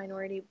religious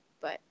minority,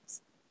 but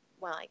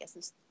well, I guess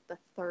it's the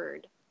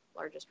third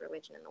largest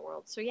religion in the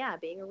world. So yeah,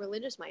 being a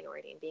religious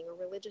minority and being a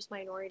religious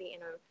minority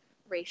in a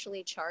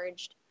racially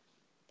charged,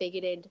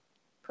 bigoted,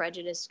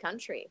 prejudiced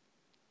country,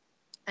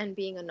 and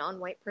being a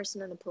non-white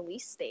person in a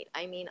police state.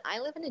 I mean, I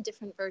live in a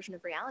different version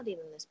of reality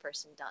than this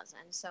person does,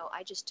 and so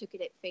I just took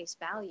it at face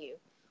value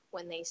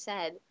when they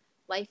said,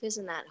 life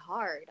isn't that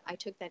hard. I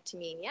took that to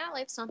mean, yeah,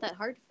 life's not that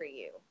hard for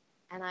you.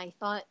 And I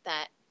thought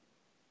that,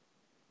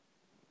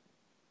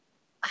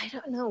 I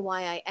don't know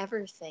why I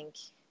ever think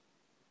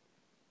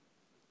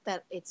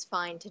that it's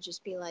fine to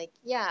just be like,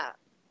 yeah,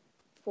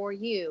 for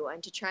you,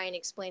 and to try and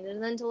explain it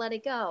and then to let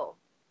it go.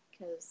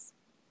 Because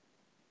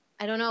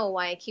I don't know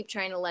why I keep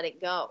trying to let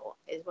it go,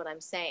 is what I'm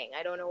saying.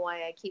 I don't know why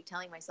I keep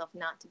telling myself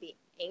not to be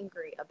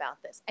angry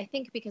about this. I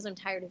think because I'm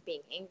tired of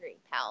being angry,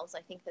 pals. I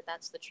think that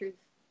that's the truth.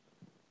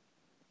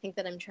 I think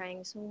that I'm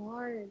trying so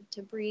hard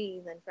to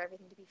breathe and for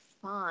everything to be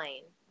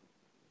fine.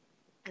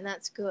 And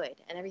that's good,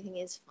 and everything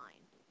is fine.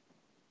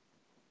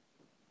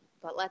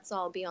 But let's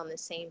all be on the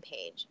same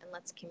page, and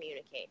let's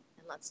communicate,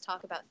 and let's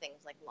talk about things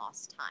like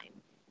lost time.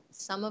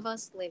 Some of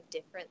us live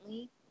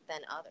differently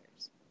than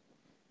others.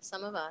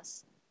 Some of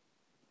us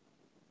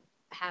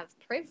have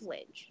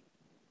privilege.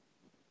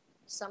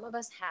 Some of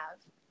us have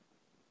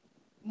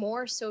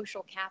more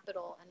social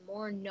capital and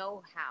more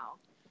know-how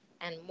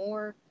and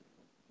more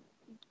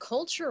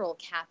cultural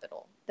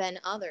capital than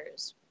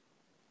others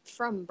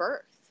from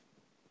birth.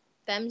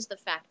 Them's the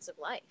facts of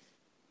life.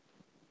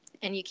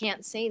 And you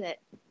can't say that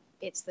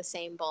it's the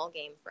same ball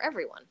game for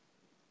everyone.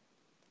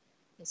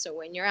 And so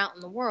when you're out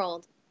in the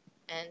world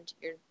and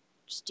you're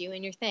just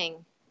doing your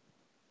thing,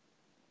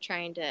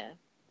 trying to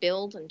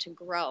build and to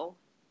grow,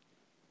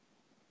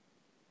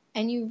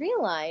 and you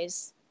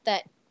realize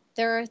that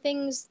there are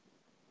things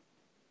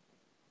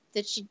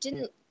that you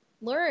didn't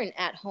learn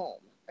at home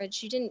or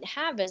that you didn't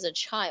have as a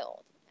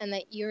child, and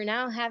that you're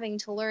now having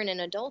to learn in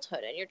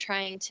adulthood, and you're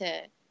trying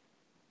to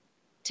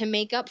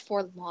make up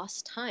for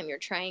lost time. You're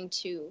trying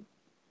to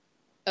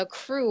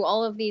accrue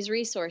all of these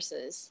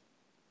resources,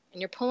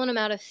 and you're pulling them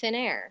out of thin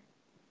air.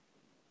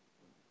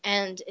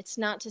 And it's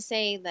not to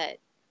say that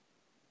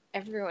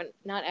everyone,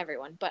 not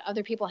everyone, but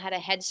other people had a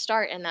head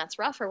start and that's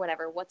rough or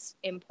whatever. What's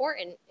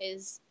important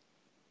is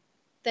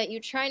that you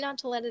try not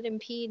to let it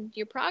impede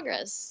your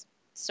progress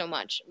so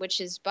much, which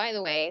is, by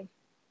the way,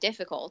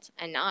 difficult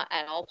and not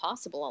at all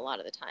possible a lot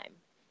of the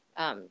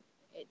time.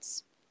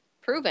 It's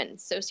proven.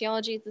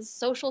 Sociology is a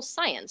social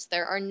science.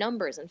 There are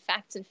numbers and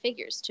facts and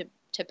figures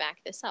to back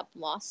this up.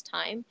 Lost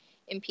time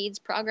impedes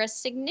progress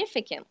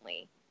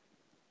significantly.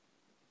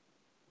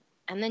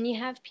 And then you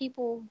have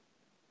people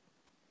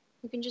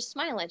who can just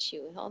smile at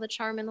you with all the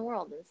charm in the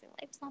world and say,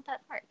 life's not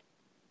that hard.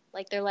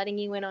 Like they're letting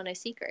you in on a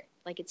secret.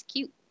 Like it's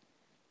cute.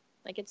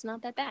 Like it's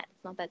not that bad.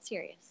 It's not that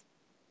serious.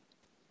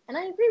 And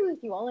I agree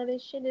with you. All of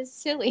this shit is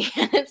silly.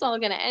 And it's all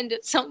going to end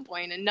at some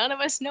point. And none of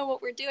us know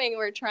what we're doing.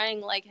 We're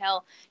trying like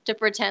hell to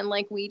pretend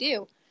like we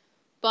do.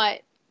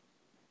 But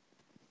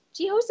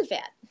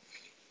Jehoshaphat,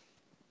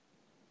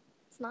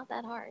 it's not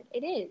that hard.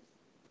 It is.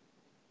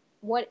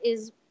 What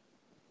is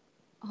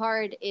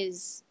hard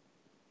is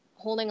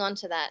holding on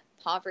to that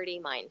poverty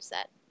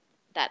mindset,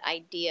 that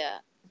idea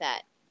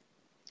that,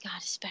 God,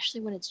 especially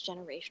when it's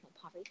generational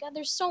poverty. God,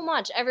 there's so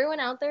much. Everyone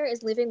out there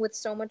is living with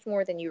so much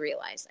more than you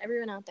realize.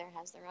 Everyone out there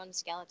has their own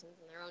skeletons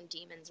and their own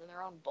demons and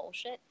their own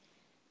bullshit.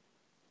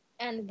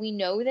 And we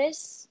know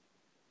this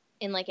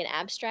in like an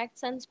abstract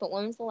sense, but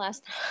when was the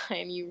last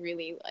time you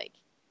really like...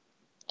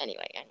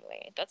 Anyway,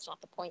 that's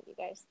not the point, you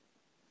guys.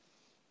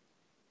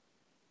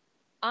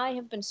 I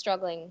have been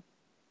struggling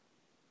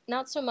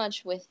not so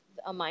much with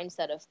a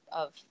mindset of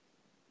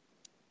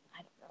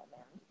I don't know,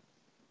 man.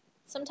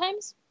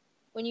 Sometimes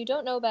when you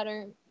don't know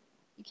better,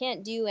 you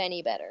can't do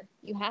any better.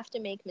 You have to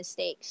make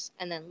mistakes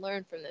and then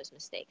learn from those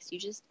mistakes. You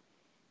just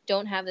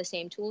don't have the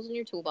same tools in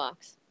your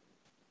toolbox.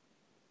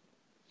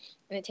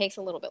 And it takes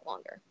a little bit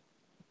longer.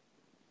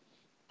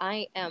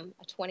 I am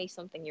a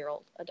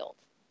 20-something-year-old adult.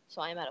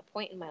 So I am at a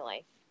point in my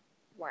life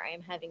where I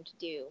am having to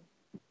do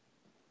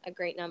a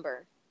great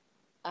number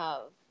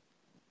of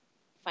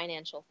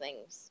financial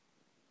things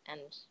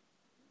and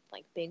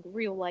like big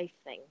real life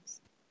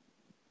things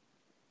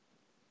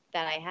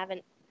that I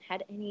haven't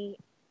had any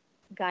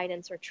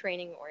guidance or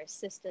training or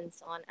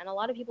assistance on. And a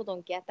lot of people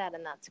don't get that,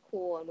 and that's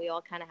cool. And we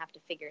all kind of have to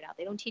figure it out.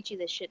 They don't teach you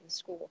this shit in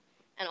school.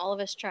 And all of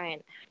us try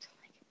and act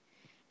like,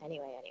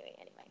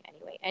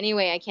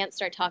 anyway, I can't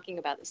start talking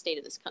about the state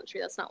of this country.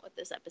 That's not what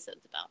this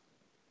episode's about.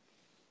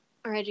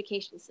 Our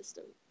education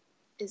system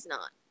is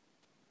not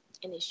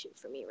an issue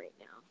for me right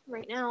now.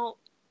 Right now,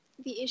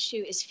 the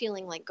issue is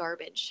feeling like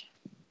garbage.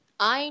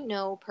 I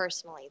know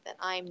personally that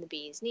I'm the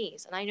bee's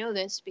knees, and I know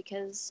this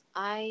because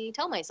I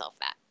tell myself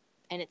that.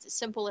 And it's as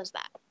simple as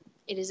that.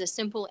 It is as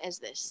simple as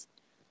this.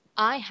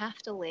 I have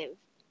to live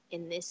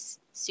in this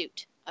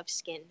suit of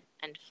skin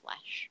and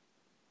flesh.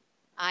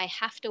 I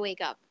have to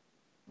wake up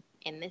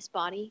in this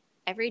body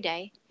every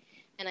day,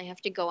 and I have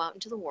to go out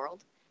into the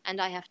world,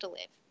 and I have to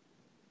live.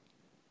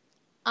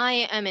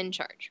 I am in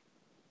charge.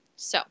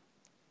 So,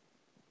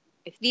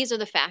 if these are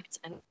the facts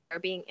and are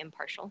being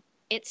impartial,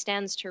 it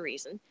stands to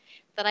reason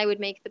that I would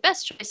make the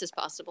best choices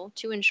possible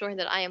to ensure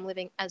that I am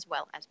living as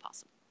well as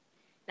possible.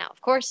 Now,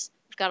 of course,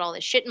 I've got all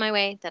this shit in my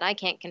way that I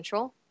can't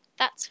control.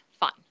 That's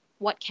fine.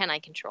 What can I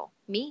control?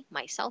 Me,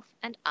 myself,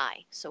 and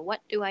I. So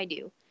what do I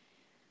do?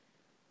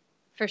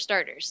 For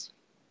starters,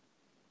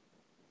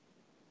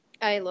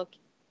 I look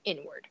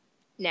inward.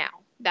 Now,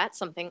 that's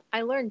something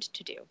I learned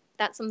to do.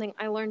 That's something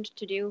I learned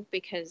to do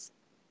because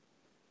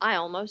I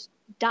almost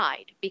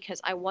died because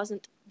I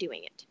wasn't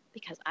doing it,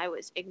 because I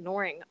was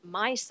ignoring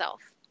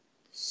myself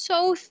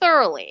so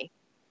thoroughly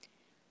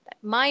that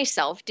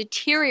myself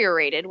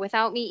deteriorated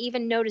without me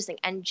even noticing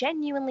and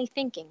genuinely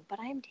thinking, but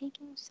I'm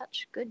taking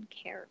such good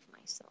care of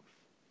myself.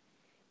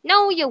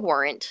 No, you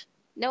weren't.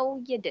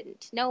 No, you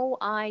didn't. No,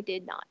 I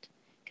did not,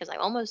 because I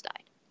almost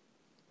died.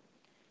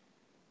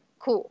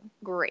 Cool,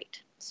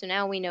 great. So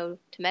now we know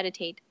to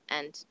meditate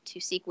and to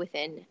seek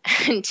within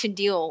and to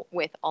deal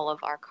with all of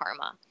our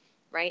karma,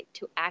 right?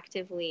 To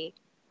actively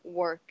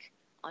work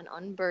on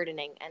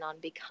unburdening and on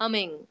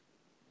becoming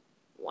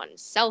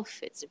oneself.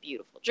 It's a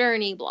beautiful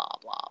journey, blah,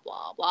 blah,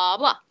 blah, blah,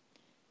 blah.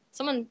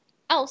 Someone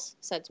else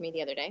said to me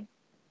the other day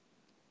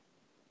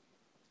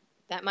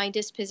that my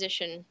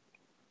disposition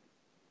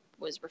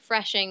was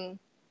refreshing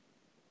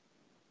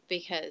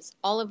because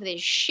all of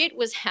this shit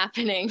was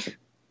happening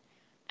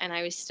and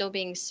I was still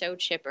being so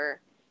chipper,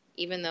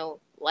 even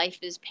though life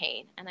is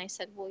pain. And I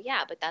said, well,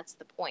 yeah, but that's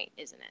the point,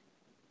 isn't it?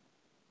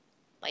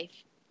 Life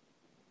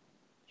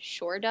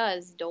sure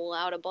does dole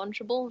out a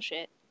bunch of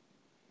bullshit,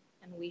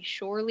 and we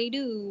surely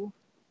do.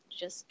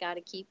 Just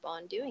gotta keep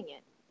on doing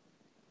it.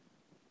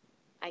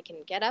 I can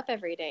get up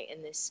every day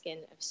in this skin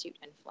of suit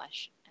and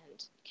flesh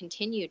and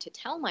continue to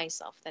tell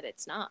myself that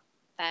it's not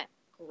that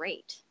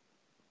great.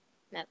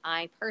 That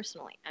I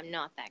personally am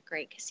not that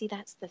great. Because, see,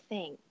 that's the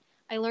thing.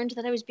 I learned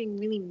that I was being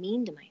really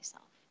mean to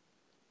myself.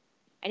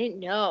 I didn't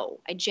know.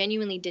 I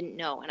genuinely didn't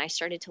know. And I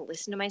started to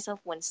listen to myself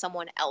when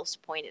someone else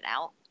pointed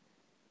out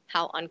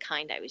how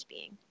unkind I was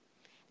being.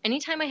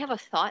 Anytime I have a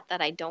thought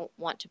that I don't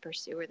want to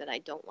pursue or that I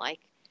don't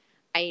like,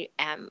 I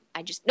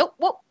just, nope,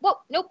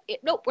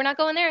 nope, we're not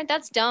going there.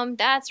 That's dumb.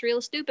 That's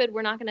real stupid.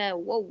 We're not going to,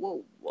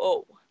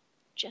 whoa.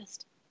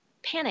 Just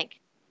panic.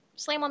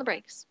 Slam on the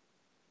brakes.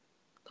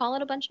 Call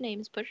it a bunch of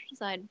names, push it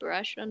aside,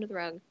 brush it under the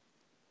rug.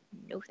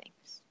 No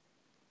thanks.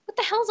 What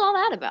the hell's all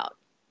that about?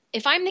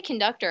 If I'm the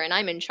conductor and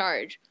I'm in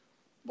charge,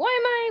 why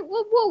am I,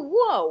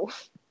 whoa.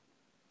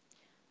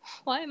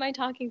 Why am I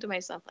talking to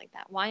myself like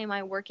that? Why am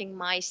I working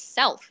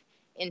myself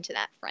into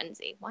that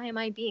frenzy? Why am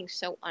I being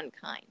so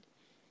unkind?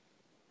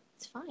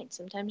 It's fine.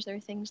 Sometimes there are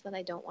things that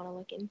I don't want to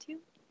look into,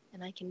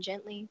 and I can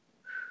gently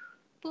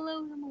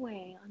blow them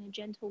away on a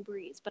gentle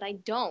breeze. But I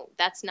don't.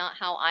 That's not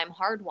how I'm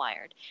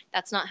hardwired.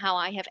 That's not how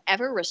I have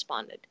ever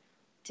responded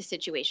to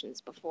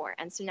situations before.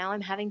 And so now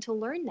I'm having to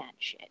learn that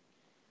shit.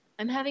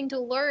 I'm having to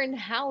learn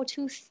how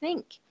to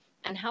think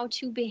and how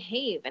to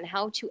behave and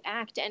how to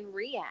act and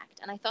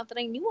react. And I thought that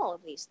I knew all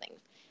of these things.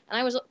 And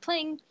I was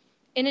playing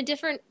in a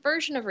different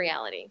version of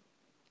reality.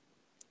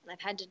 And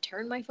I've had to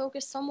turn my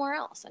focus somewhere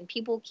else. And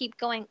people keep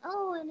going,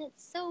 oh, and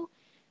it's so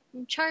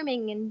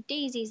charming and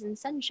daisies and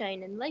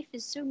sunshine and life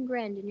is so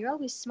grand and you're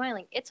always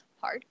smiling. It's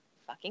hard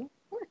fucking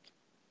work.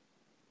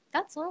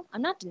 That's all.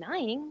 I'm not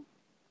denying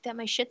that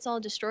my shit's all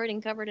destroyed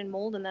and covered in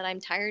mold and that I'm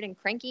tired and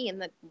cranky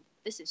and that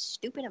this is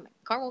stupid and my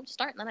car won't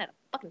start and then I had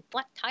a fucking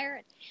flat tire.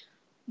 And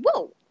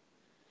whoa.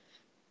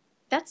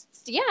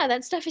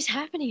 That stuff is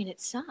happening and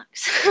it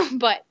sucks.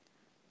 But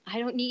I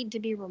don't need to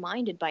be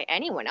reminded by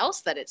anyone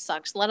else that it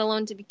sucks, let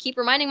alone to keep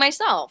reminding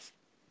myself.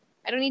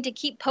 I don't need to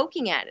keep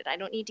poking at it. I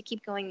don't need to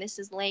keep going, this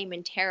is lame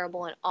and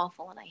terrible and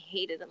awful and I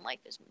hate it and life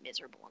is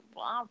miserable and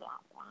blah, blah,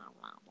 blah,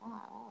 blah,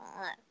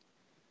 blah.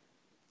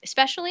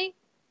 Especially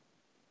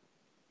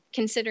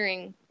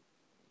considering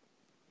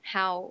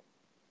how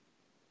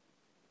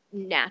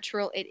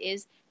natural it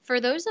is for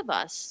those of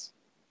us,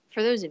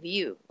 for those of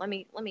you, let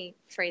me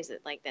phrase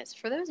it like this.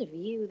 For those of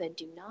you that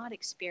do not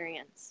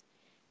experience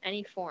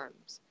any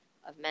forms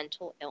of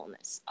mental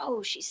illness.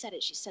 Oh, she said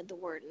it. She said the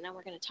word. And now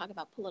we're going to talk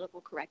about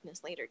political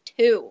correctness later,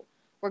 too.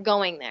 We're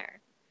going there.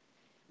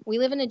 We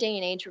live in a day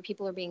and age where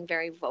people are being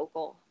very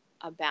vocal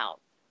about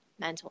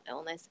mental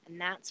illness, and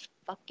that's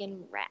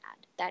fucking rad.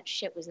 That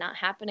shit was not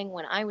happening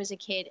when I was a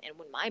kid and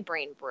when my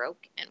brain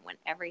broke and when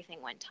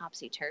everything went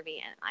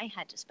topsy-turvy, and I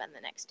had to spend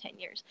the next 10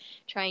 years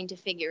trying to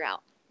figure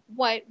out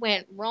what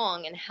went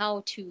wrong and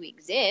how to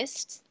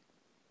exist.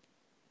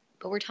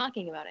 But we're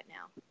talking about it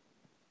now.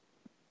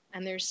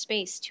 And there's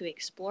space to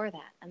explore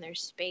that, and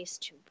there's space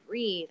to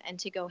breathe and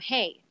to go,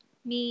 hey,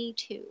 me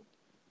too.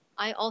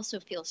 I also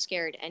feel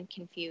scared and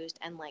confused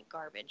and like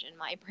garbage, and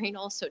my brain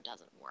also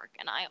doesn't work,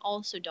 and I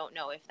also don't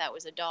know if that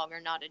was a dog or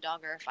not a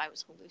dog, or if I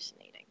was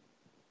hallucinating.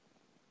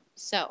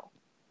 So,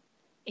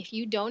 if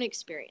you don't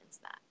experience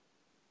that,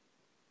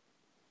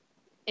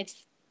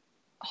 it's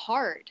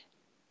hard.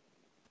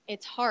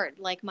 It's hard.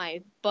 Like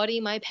my buddy,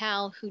 my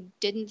pal, who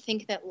didn't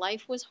think that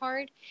life was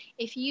hard,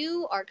 if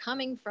you are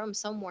coming from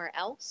somewhere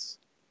else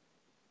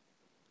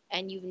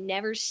and you've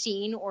never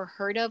seen or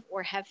heard of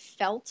or have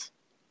felt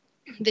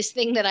this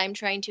thing that I'm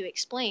trying to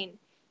explain,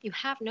 you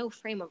have no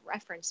frame of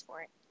reference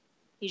for it.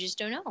 You just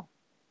don't know.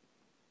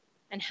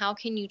 And how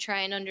can you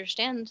try and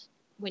understand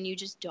when you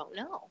just don't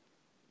know?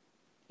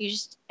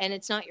 And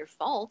it's not your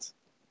fault.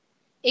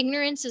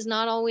 Ignorance is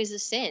not always a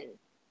sin.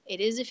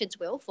 It is if it's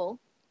willful.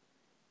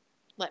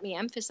 Let me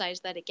emphasize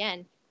that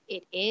again.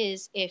 It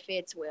is if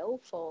it's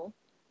willful.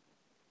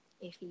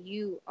 If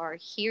you are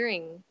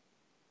hearing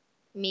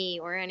me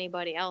or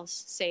anybody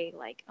else say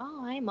like,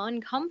 oh, I'm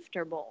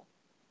uncomfortable.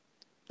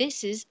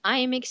 I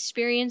am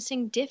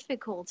experiencing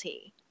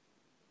difficulty.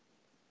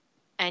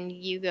 And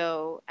you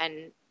go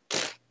and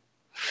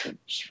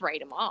write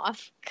them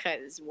off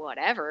because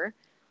whatever,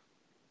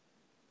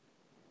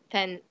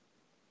 then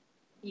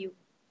you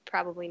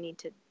probably need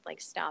to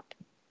like stop.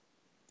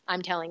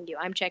 I'm telling you,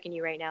 I'm checking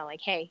you right now like,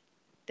 hey,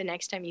 the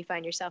next time you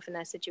find yourself in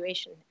that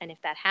situation, and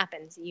if that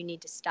happens, you need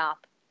to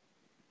stop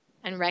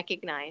and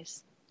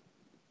recognize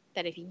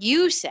that if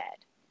you said,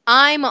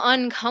 I'm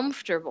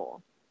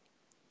uncomfortable,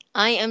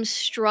 I am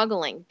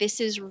struggling,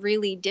 this is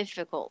really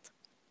difficult,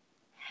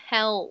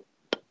 help,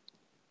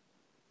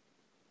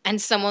 and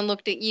someone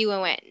looked at you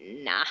and went,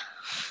 nah,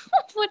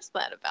 what's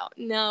that about?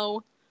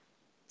 No,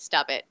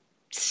 stop it.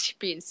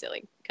 Being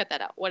silly. Cut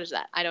that out. What is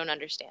that? I don't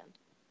understand.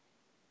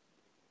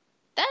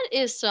 That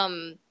is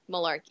some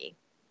malarkey.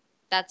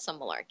 That's some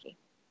malarkey.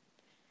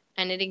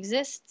 And it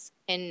exists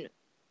in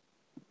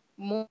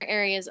more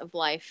areas of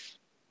life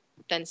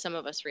than some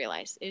of us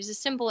realize. It is as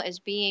simple as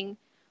being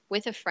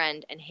with a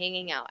friend and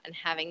hanging out and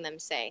having them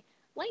say,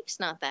 life's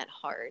not that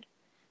hard.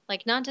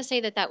 Like, not to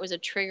say that that was a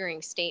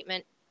triggering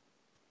statement,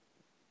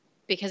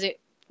 because it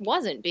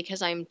wasn't,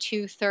 because I'm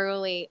too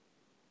thoroughly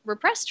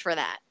repressed for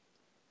that.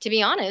 To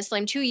be honest,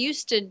 I'm too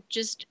used to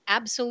just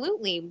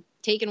absolutely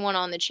taking one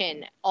on the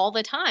chin all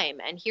the time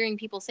and hearing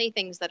people say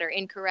things that are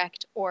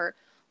incorrect or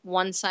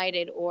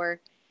one-sided or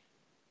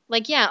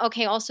like, yeah,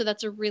 okay, also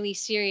that's a really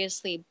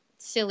seriously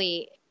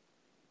silly,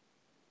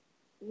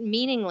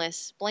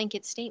 meaningless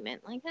blanket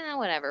statement. Like,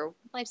 whatever,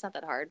 life's not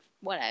that hard,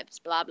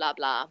 whatevs, blah, blah,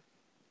 blah.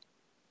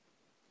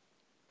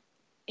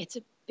 It's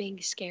a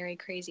big, scary,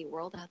 crazy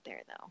world out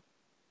there, though.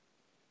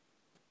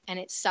 And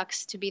it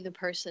sucks to be the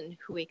person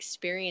who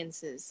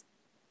experiences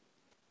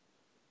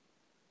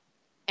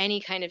any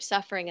kind of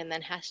suffering and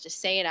then has to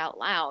say it out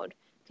loud,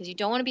 because you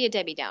don't want to be a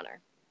Debbie Downer.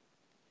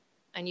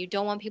 And you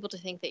don't want people to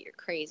think that you're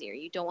crazy, or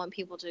you don't want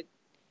people to,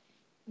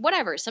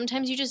 whatever.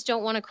 Sometimes you just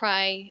don't want to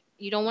cry.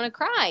 You don't want to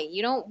cry.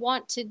 You don't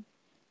want to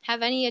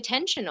have any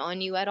attention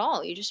on you at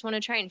all. You just want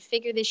to try and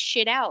figure this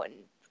shit out and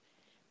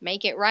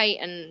make it right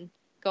and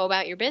go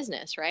about your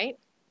business, right?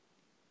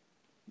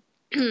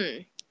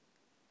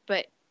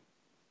 But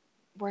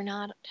we're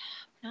not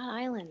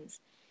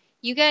islands.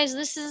 You guys,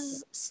 this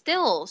is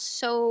still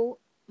so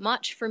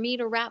much for me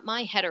to wrap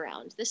my head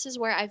around. This is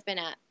where I've been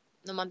at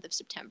the month of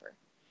September.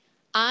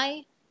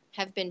 I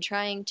have been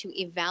trying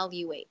to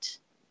evaluate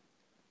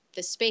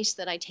the space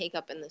that I take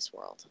up in this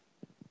world,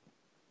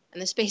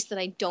 and the space that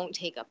I don't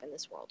take up in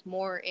this world,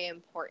 more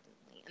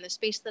importantly, and the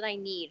space that I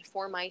need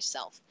for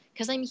myself,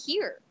 because I'm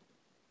here.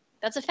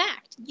 That's a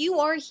fact. You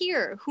are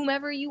here,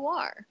 whomever you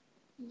are.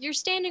 You're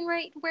standing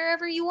right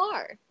wherever you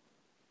are.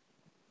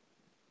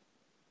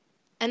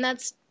 And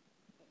that's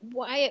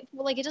why,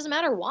 it doesn't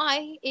matter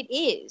why, it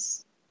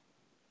is.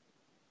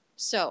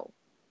 So,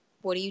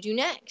 what do you do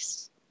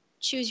next?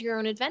 Choose your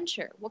own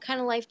adventure. What kind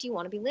of life do you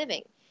want to be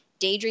living?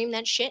 Daydream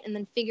that shit and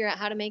then figure out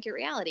how to make it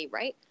reality,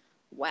 right?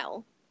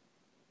 Well,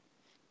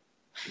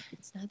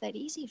 it's not that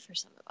easy for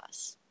some of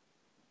us.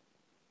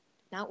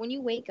 Not when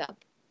you wake up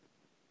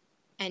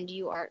and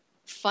you are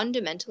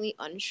fundamentally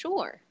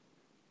unsure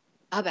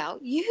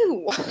about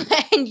you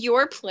and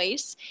your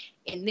place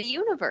in the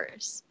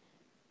universe.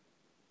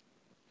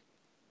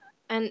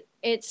 And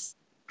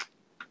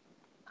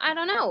I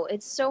don't know,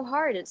 it's so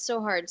hard. It's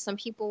so hard. Some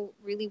people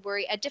really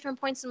worry. At different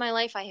points in my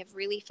life, I have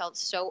really felt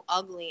so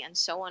ugly and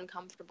so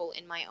uncomfortable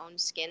in my own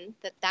skin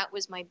that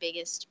was my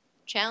biggest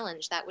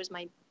challenge. That was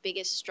my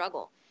biggest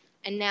struggle.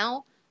 And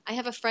now I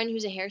have a friend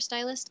who's a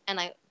hairstylist, and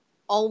I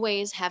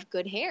always have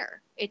good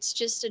hair. It's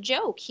just a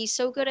joke. He's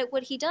so good at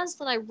what he does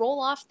that I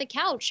roll off the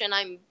couch and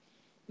I'm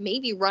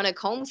maybe run a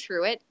comb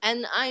through it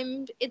and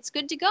it's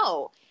good to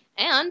go.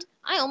 And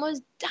I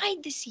almost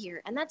died this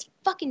year, and that's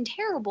fucking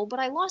terrible, but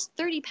I lost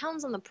 30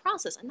 pounds in the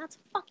process, and that's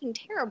fucking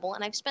terrible.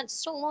 And I've spent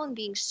so long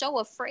being so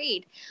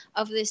afraid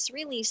of this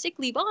really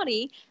sickly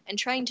body and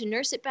trying to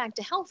nurse it back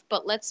to health.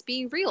 But let's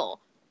be real,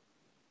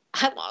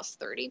 I lost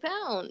 30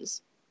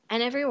 pounds.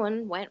 And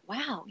everyone went,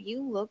 wow,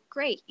 you look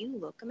great. You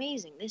look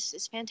amazing. This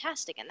is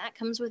fantastic. And that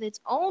comes with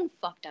its own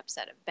fucked up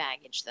set of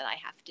baggage that I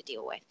have to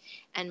deal with.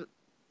 And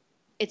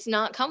it's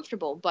not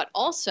comfortable, but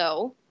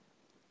also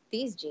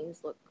these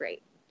jeans look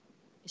great.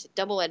 It's a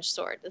double-edged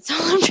sword. That's all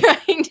I'm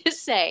trying to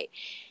say.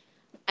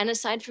 And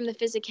aside from the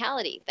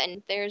physicality,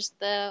 then there's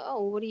the,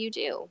 oh, what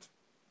do?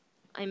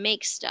 I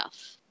make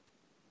stuff.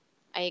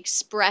 I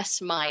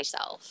express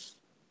myself.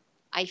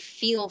 I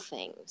feel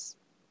things.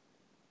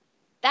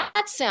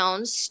 That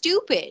sounds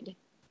stupid.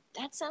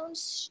 That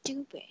sounds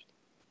stupid.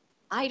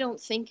 I don't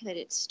think that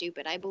it's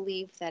stupid. I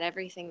believe that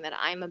everything that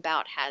I'm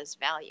about has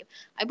value.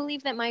 I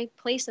believe that my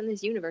place in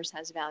this universe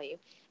has value.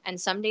 And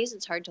some days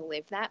it's hard to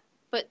live that,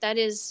 but that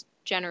is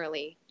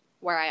generally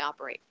where I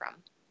operate from,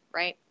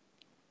 right?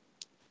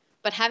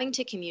 But having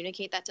to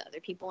communicate that to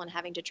other people and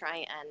having to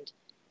try and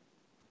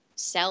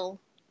sell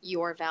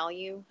your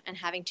value and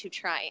having to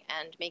try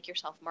and make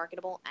yourself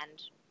marketable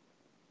and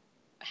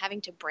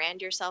having to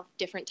brand yourself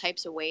different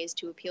types of ways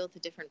to appeal to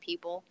different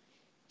people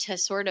to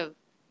sort of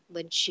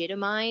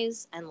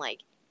legitimize and like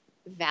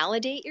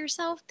validate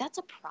yourself, that's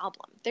a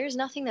problem. There's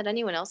nothing that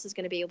anyone else is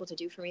going to be able to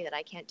do for me that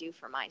I can't do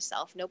for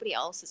myself. Nobody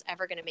else is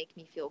ever going to make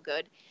me feel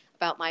good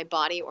about my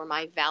body or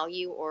my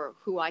value or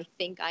who I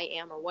think I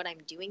am or what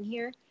I'm doing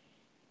here.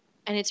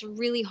 And it's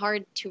really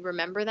hard to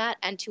remember that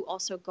and to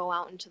also go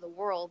out into the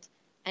world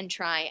and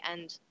try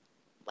and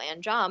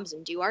land jobs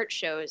and do art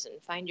shows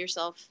and find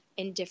yourself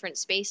in different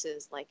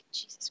spaces. Like,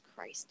 Jesus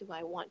Christ, do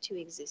I want to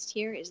exist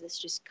here? Is this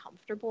just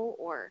comfortable?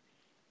 Or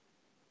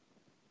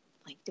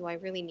like, do I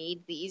really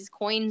need these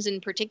coins in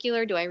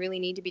particular? Do I really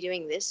need to be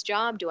doing this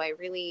job? Do I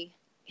really,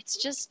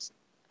 it's just,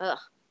 ugh.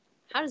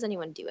 How does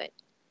anyone do it?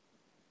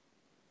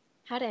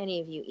 How do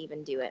any of you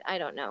even do it? I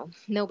don't know.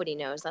 Nobody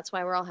knows. That's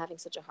why we're all having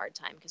such a hard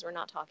time, because we're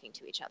not talking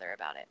to each other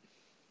about it.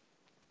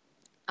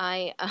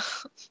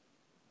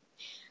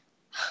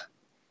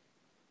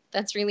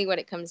 That's really what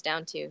it comes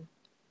down to.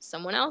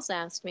 Someone else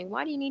asked me,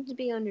 why do you need to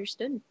be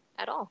understood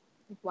at all?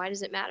 Like, why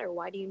does it matter?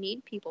 Why do you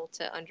need people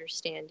to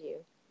understand you?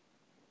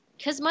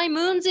 Because my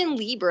moon's in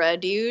Libra,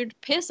 dude.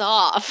 Piss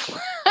off.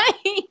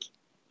 Like,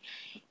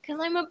 because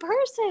I'm a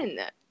person.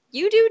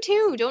 You do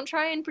too. Don't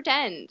try and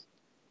pretend.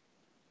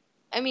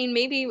 I mean,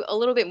 maybe a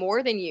little bit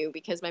more than you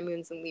because my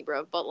moon's in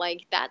Libra, but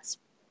like, that's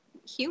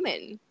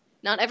human.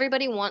 Not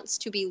everybody wants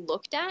to be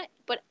looked at,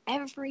 but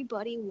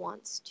everybody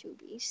wants to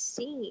be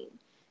seen.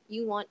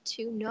 You want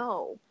to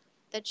know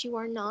that you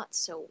are not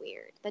so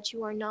weird, that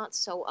you are not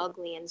so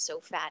ugly and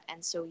so fat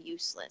and so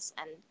useless.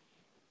 And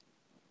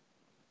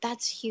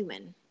that's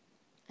human.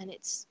 And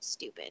it's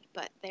stupid,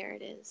 but there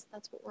it is.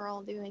 That's what we're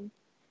all doing.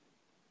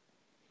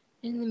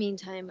 In the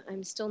meantime,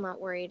 I'm still not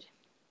worried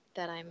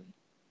that I'm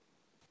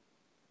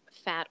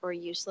fat or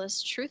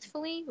useless.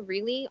 Truthfully,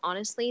 really,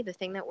 honestly, the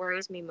thing that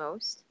worries me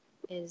most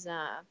is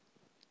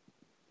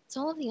it's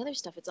all of the other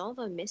stuff. It's all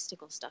the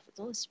mystical stuff. It's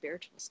all the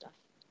spiritual stuff.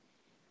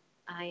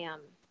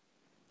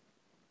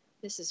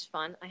 This is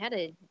fun. I had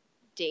a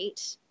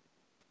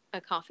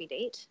coffee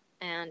date,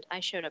 and I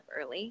showed up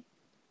early,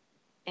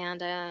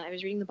 and I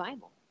was reading the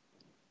Bible.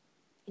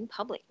 In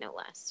public, no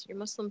less. Your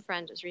Muslim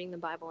friend was reading the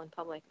Bible in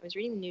public. I was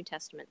reading the New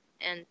Testament,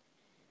 and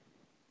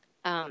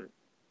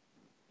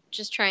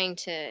just trying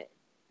to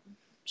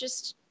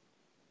just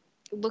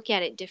look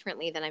at it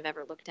differently than I've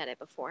ever looked at it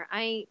before.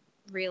 I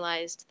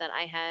realized that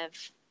I have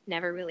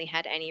never really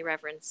had any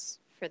reverence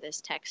for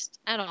this text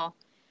at all.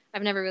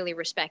 I've never really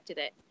respected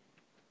it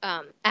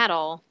at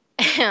all.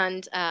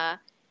 And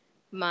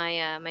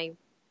my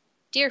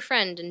dear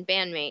friend and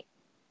bandmate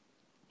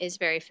is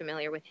very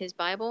familiar with his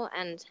Bible,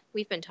 and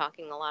we've been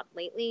talking a lot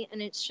lately,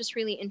 and it's just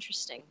really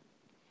interesting.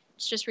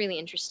 It's just really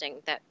interesting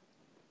that,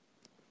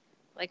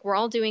 like, we're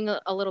all doing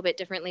a little bit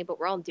differently, but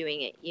we're all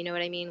doing it. You know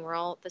what I mean?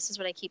 This is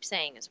what I keep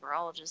saying, is we're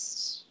all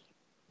just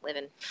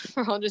living.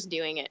 We're all just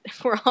doing it.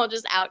 We're all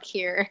just out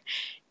here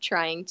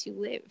trying to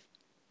live.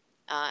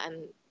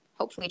 And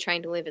hopefully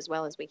trying to live as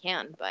well as we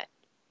can, but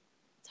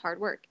it's hard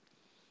work.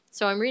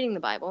 So I'm reading the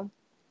Bible,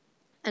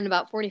 and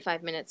about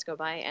 45 minutes go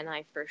by, and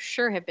I for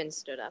sure have been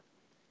stood up.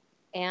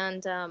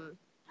 And I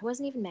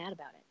wasn't even mad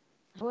about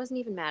it. I wasn't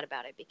even mad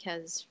about it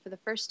because for the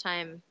first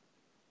time,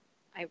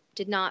 I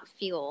did not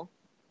feel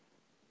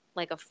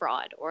like a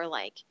fraud or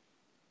like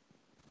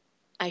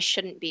I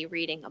shouldn't be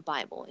reading a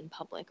Bible in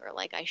public or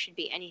like I should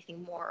be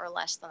anything more or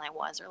less than I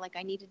was or like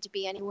I needed to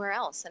be anywhere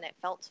else. And it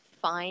felt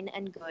fine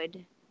and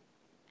good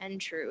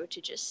and true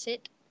to just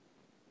sit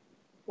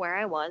where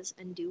I was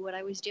and do what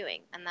I was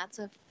doing. And that's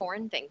a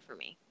foreign thing for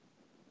me.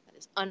 That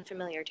is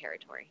unfamiliar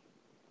territory.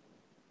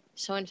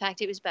 So in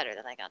fact, it was better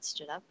that I got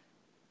stood up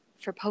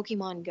for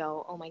Pokemon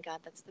Go. Oh my god,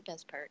 that's the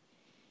best part.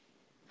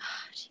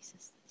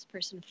 Jesus, this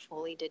person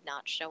fully did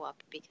not show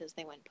up because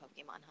they went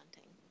Pokemon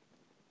hunting.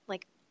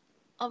 Like,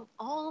 of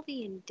all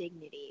the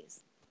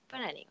indignities.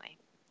 But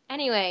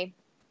anyway,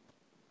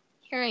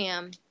 here I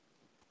am,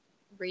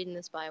 reading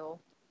this Bible.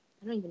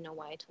 I don't even know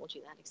why I told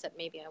you that, except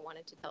maybe I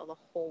wanted to tell the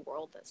whole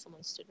world that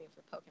someone stood me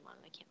for Pokemon,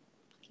 and I can't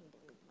fucking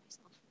believe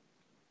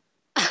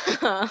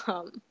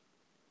myself.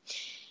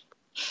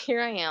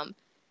 Here I am,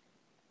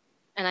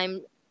 and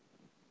I'm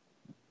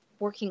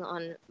working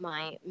on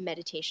my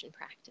meditation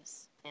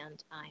practice,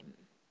 and I'm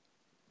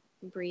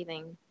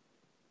breathing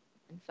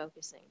and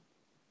focusing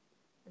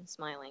and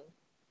smiling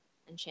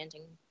and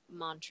chanting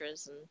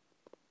mantras and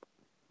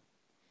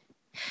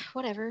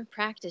whatever,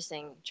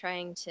 practicing,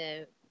 trying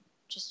to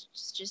just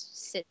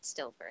sit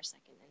still for a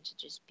second and to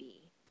just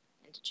be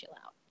and to chill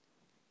out.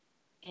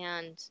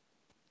 And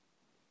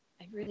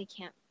I really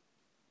can't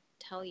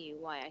tell you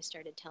why I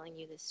started telling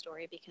you this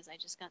story, because I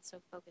just got so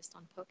focused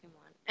on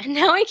Pokemon. And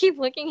now I keep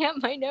looking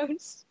at my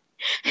notes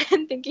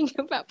and thinking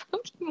about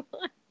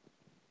Pokemon.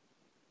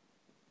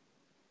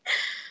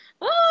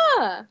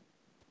 Ah!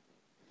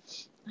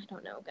 I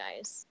don't know,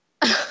 guys.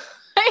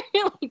 I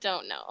really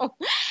don't know.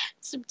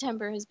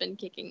 September has been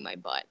kicking my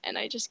butt, and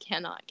I just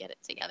cannot get it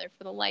together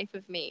for the life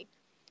of me.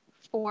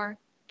 For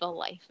the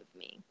life of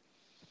me.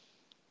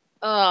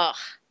 Ugh.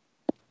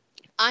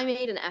 I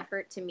made an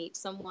effort to meet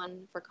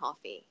someone for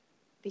coffee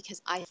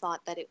because I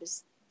thought that it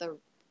was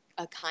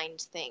a kind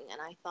thing, and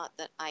I thought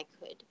that I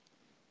could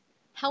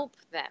help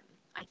them.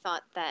 I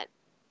thought that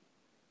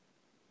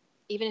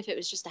even if it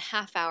was just a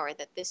half hour,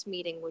 that this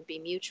meeting would be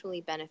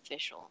mutually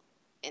beneficial,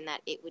 and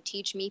that it would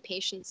teach me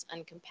patience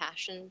and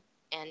compassion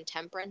and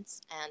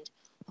temperance, and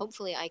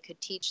hopefully I could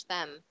teach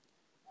them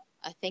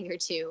a thing or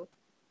two,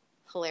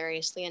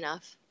 hilariously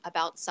enough,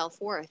 about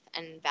self-worth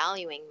and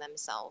valuing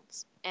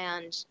themselves.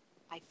 And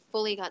I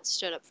fully got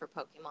stood up for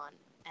Pokemon,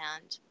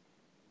 and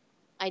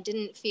I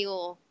didn't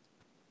feel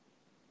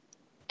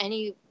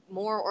any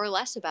more or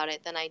less about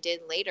it than I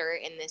did later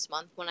in this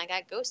month when I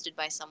got ghosted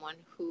by someone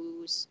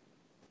whose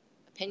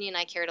opinion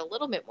I cared a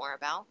little bit more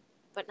about,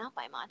 but not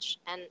by much.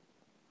 And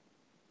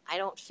I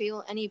don't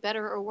feel any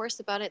better or worse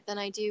about it than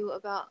I do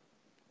about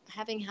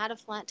having had a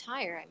flat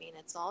tire. I mean,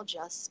 it's all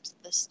just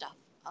the stuff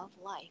of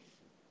life,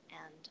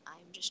 and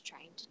I'm just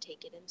trying to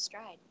take it in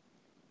stride.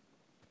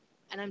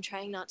 And I'm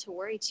trying not to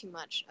worry too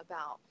much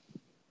about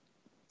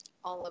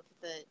all of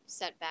the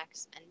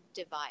setbacks and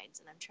divides,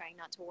 and I'm trying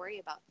not to worry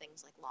about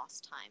things like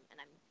lost time, and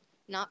I'm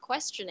not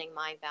questioning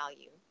my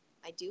value.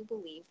 I do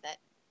believe that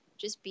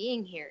just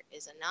being here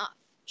is enough.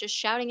 Just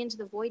shouting into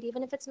the void,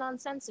 even if it's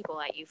nonsensical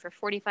at you for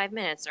 45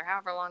 minutes or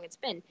however long it's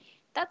been,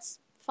 that's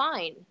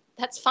fine.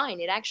 That's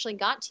fine. It actually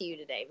got to you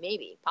today,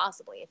 maybe,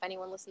 possibly, if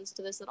anyone listens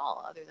to this at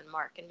all, other than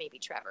Mark and maybe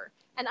Trevor.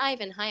 And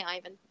Ivan. Hi,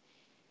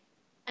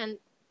 Ivan.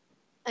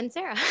 And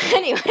Sarah.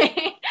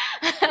 Anyway.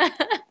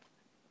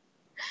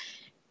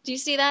 Do you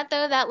see that,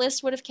 though? That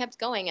list would have kept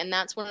going, and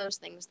that's one of those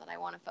things that I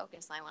want to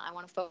focus on. I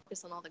want to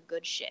focus on all the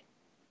good shit.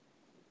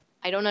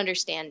 I don't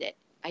understand it.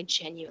 I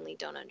genuinely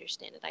don't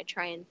understand it. I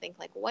try and think,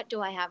 like, what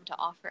do I have to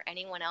offer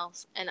anyone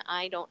else? And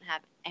I don't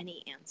have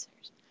any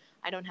answers.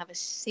 I don't have a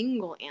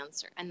single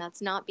answer. And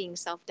that's not being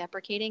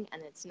self-deprecating,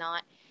 and it's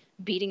not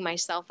beating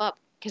myself up,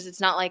 because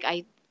it's not like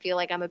I feel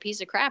like I'm a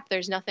piece of crap.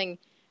 There's no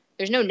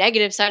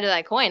negative side of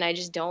that coin. I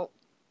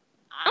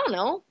don't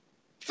know.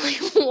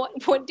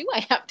 What do I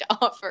have to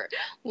offer?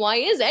 Why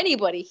is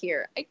anybody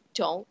here? I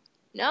don't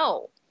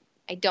know.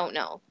 I don't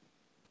know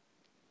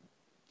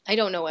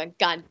a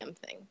goddamn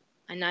thing.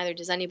 And neither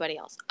does anybody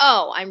else.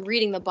 Oh, I'm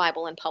reading the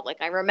Bible in public.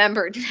 I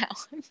remembered now.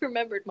 I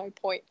remembered my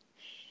point.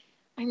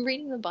 I'm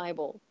reading the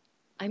Bible.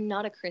 I'm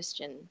not a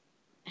Christian.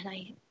 And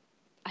I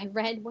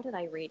read, what did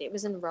I read? It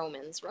was in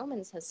Romans.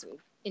 Romans has some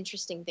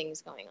interesting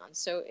things going on.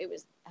 So it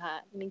was,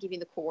 let me give you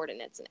the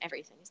coordinates and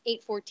everything. It's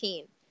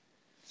 8:14.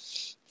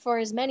 For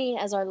as many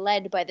as are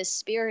led by the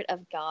Spirit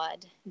of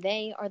God,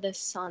 they are the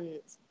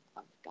sons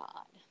of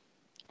God.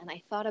 And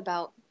I thought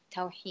about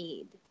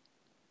Tawheed.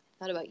 I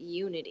thought about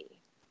unity.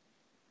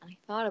 And I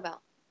thought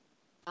about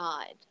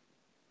God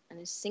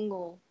and a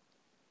single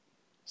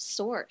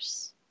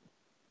source.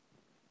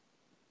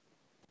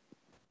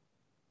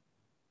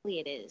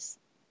 It is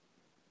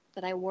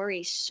that I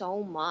worry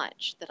so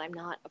much that I'm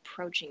not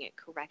approaching it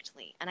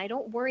correctly. And I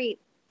don't worry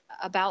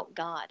about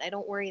God. I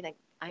don't worry that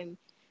I'm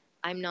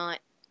not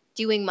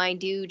doing my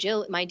due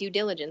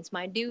diligence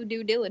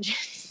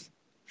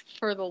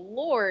for the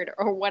Lord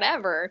or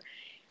whatever.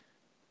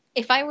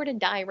 If I were to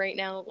die right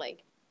now,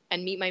 like,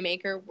 and meet my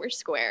maker, we're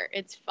square.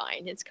 It's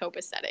fine. It's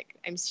copacetic.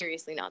 I'm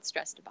seriously not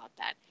stressed about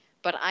that.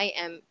 But I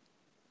am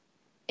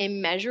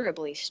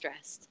immeasurably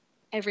stressed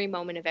every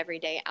moment of every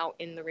day out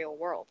in the real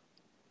world.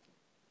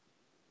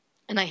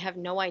 And I have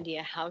no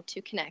idea how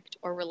to connect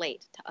or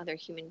relate to other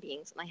human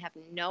beings. And I have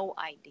no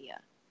idea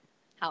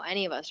how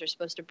any of us are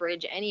supposed to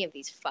bridge any of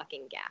these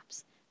fucking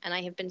gaps. And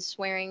I have been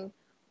swearing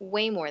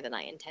way more than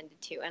I intended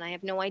to. And I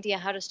have no idea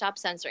how to stop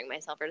censoring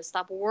myself or to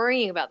stop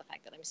worrying about the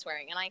fact that I'm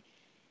swearing. And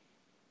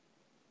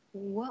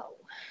whoa.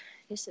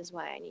 This is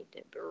why I need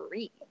to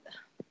breathe.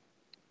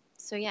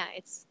 So yeah,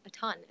 it's a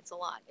ton. It's a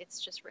lot. It's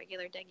just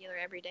regular,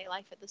 everyday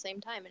life at the same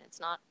time, and it's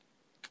not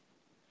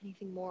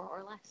anything more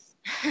or less.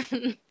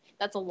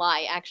 That's a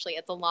lie, actually.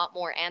 It's a lot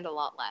more and a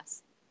lot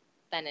less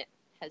than it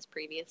has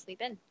previously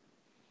been.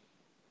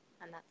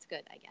 And that's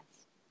good, I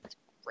guess. That's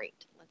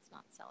great. Let's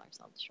not sell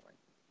ourselves short.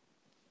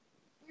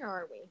 Where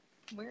are we?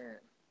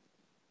 Where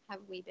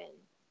have we been?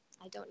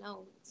 I don't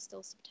know. It's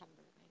still September.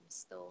 I'm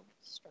still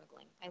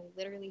struggling. I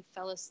literally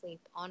fell asleep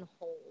on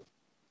hold,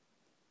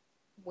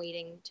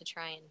 waiting to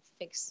try and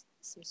fix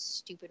some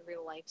stupid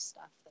real life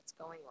stuff that's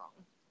going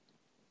wrong.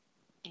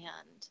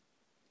 And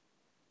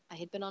I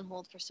had been on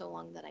hold for so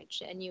long that I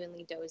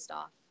genuinely dozed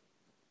off.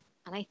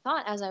 And I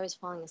thought as I was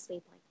falling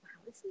asleep, like,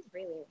 wow, this is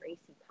really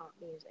racy pop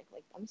music.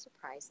 Like, I'm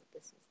surprised that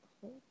this is the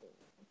whole thing.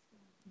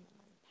 And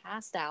I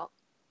passed out.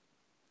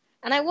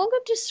 And I woke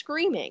up just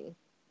screaming.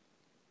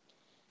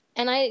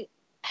 And I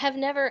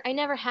never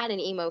had an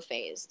emo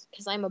phase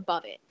because I'm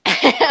above it.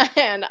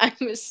 And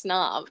I'm a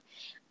snob.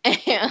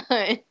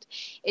 And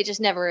it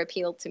just never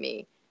appealed to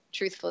me.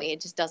 Truthfully,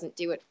 it just doesn't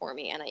do it for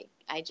me. And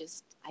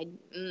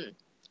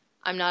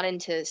I'm not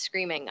into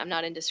screaming. I'm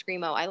not into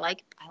screamo. I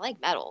like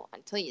metal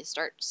until you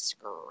start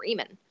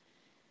screaming.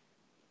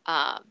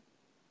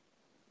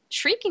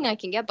 Shrieking I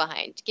can get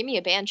behind. Give me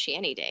a banshee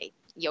any day.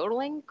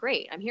 Yodeling,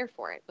 great. I'm here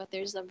for it. But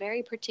there's a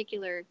very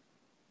particular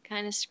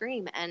kind of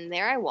scream, and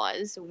there I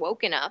was,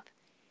 woken up,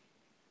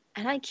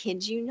 and I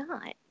kid you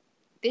not,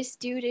 this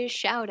dude is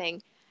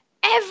shouting,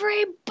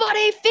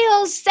 "Everybody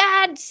feels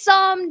sad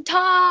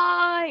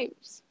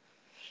sometimes."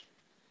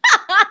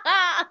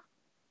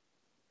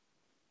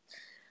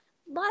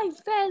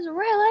 Life is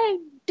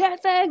really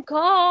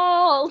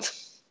difficult.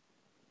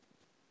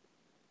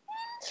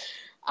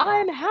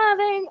 I'm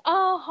having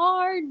a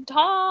hard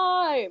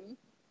time.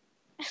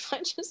 And I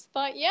just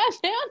thought, yeah,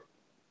 man.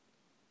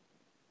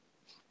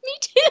 Me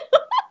too.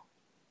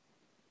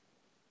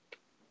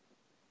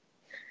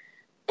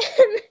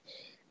 And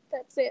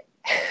that's it.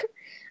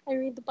 I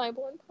read the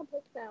Bible in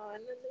public now,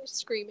 and then they're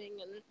screaming,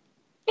 and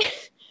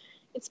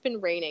it's been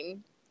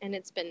raining, and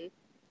it's been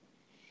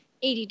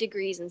 80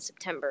 degrees in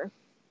September.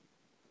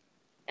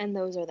 And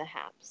those are the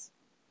haps.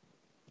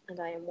 And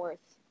I am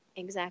worth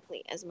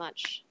exactly as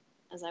much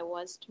as I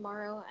was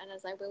tomorrow and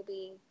as I will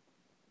be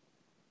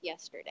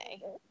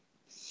yesterday.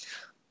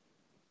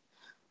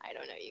 I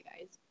don't know, you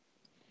guys.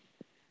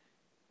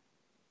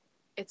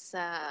 It's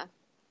a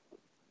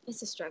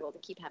struggle to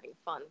keep having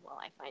fun while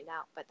I find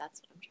out, but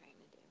that's what I'm trying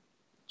to do.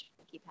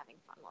 Keep having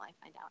fun while I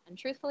find out. And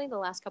truthfully, the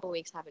last couple of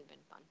weeks haven't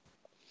been fun.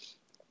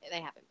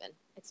 They haven't been.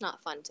 It's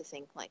not fun to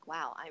think like,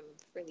 wow, I'm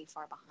really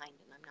far behind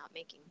and I'm not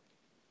making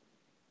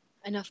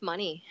enough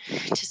money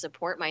to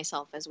support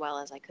myself as well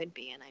as I could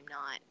be, and I'm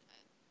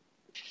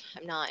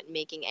not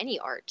making any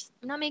art.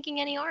 I'm not making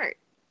any art.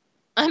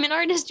 I'm an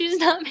artist who's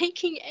not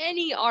making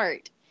any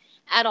art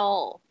at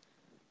all.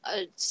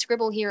 A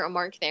scribble here, a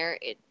mark there.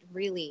 It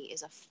really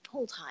is a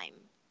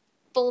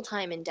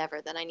full-time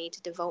endeavor that I need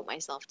to devote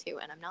myself to,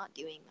 and I'm not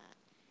doing that.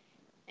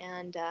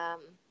 And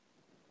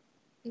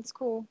it's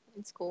cool.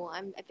 It's cool.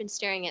 I've been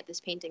staring at this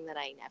painting that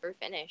I never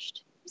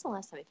finished. When was the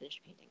last time I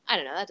finished a painting? I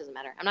don't know. That doesn't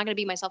matter. I'm not going to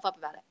beat myself up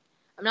about it.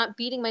 I'm not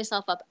beating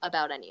myself up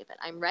about any of it.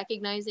 I'm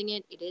recognizing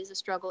it. It is a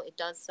struggle. It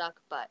does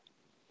suck, but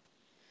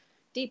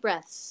deep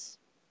breaths.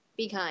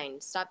 Be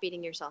kind. Stop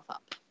beating yourself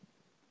up.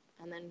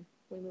 And then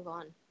we move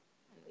on.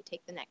 And we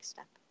take the next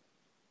step.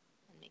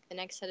 And make the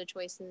next set of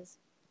choices.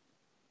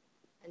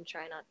 And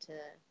try not to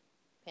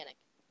panic.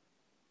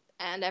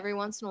 And every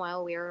once in a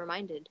while we are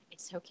reminded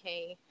it's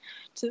okay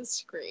to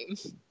scream.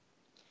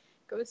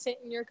 Go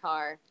sit in your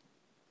car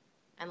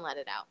and let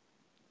it out.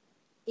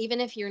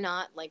 Even if you're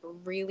not like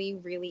really,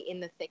 really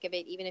in the thick of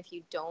it, even if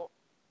you don't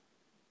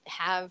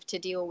have to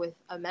deal with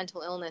a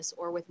mental illness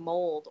or with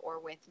mold or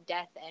with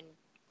death and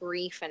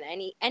grief and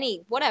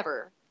any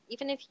whatever,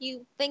 even if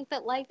you think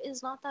that life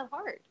is not that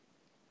hard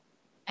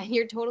and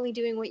you're totally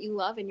doing what you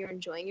love and you're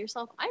enjoying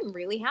yourself, I'm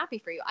really happy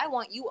for you. I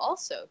want you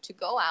also to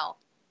go out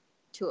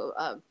to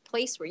a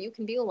place where you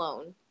can be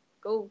alone.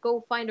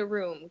 Go find a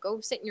room.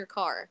 Go sit in your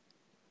car.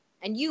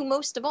 And you,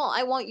 most of all,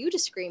 I want you to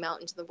scream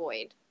out into the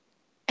void.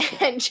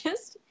 And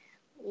just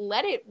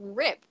let it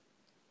rip.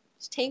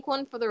 Just take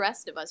one for the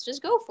rest of us.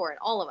 Just go for it,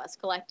 all of us,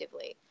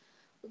 collectively.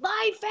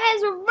 Life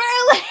is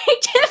really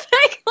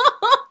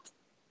difficult!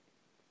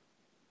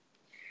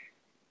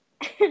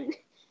 And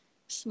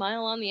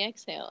smile on the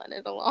exhale, and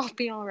it'll all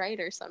be alright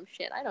or some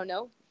shit. I don't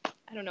know.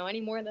 I don't know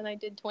any more than I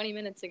did 20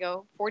 minutes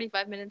ago,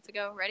 45 minutes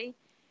ago. Ready?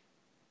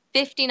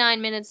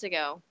 59 minutes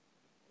ago.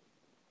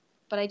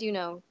 But I do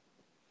know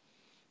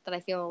that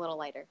I feel a little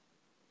lighter.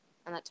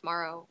 And that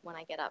tomorrow, when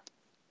I get up,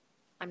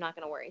 I'm not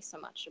going to worry so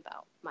much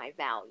about my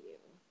value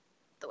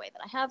the way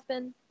that I have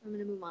been. I'm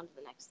going to move on to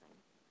the next thing.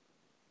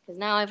 Because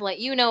now I've let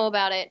you know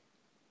about it.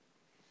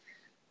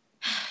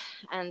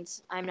 And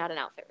I'm not an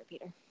outfit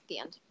repeater. The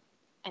end.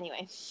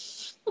 Anyway.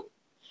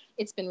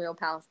 It's been real,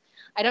 pals.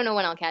 I don't know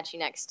when I'll catch you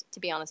next, to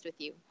be honest with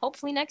you.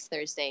 Hopefully next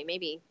Thursday.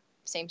 Maybe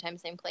same time,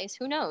 same place.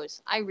 Who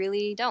knows? I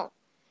really don't.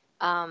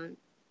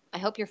 I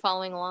hope you're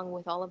following along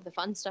with all of the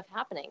fun stuff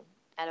happening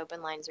at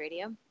Open Lines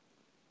Radio.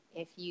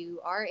 If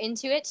you are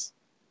into it,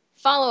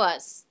 follow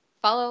us.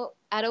 Follow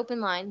at Open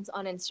Lines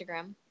on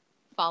Instagram.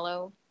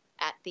 Follow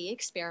at The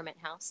Experiment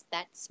House.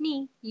 That's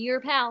me,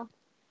 your pal.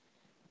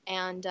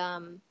 And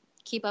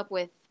keep up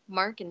with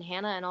Mark and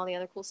Hannah and all the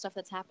other cool stuff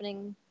that's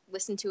happening.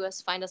 Listen to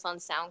us. Find us on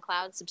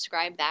SoundCloud.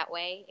 Subscribe that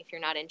way if you're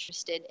not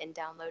interested in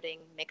downloading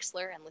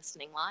Mixlr and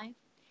listening live.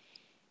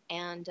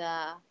 And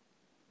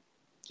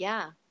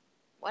yeah,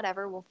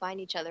 whatever. We'll find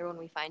each other when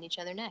we find each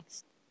other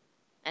next.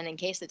 And in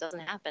case it doesn't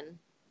happen,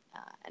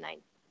 and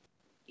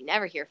you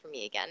never hear from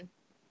me again,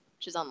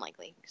 which is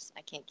unlikely because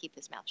I can't keep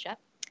this mouth shut,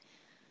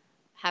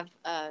 have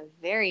a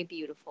very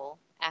beautiful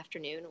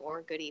afternoon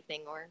or good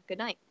evening or good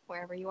night,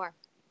 wherever you are.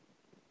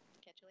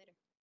 Catch you later.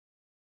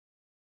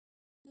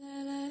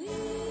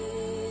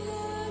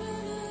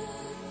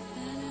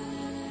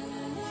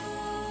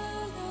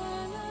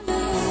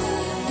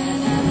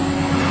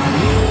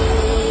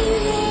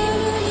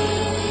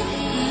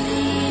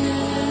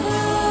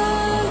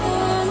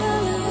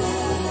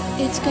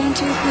 It's going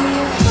to be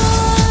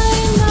a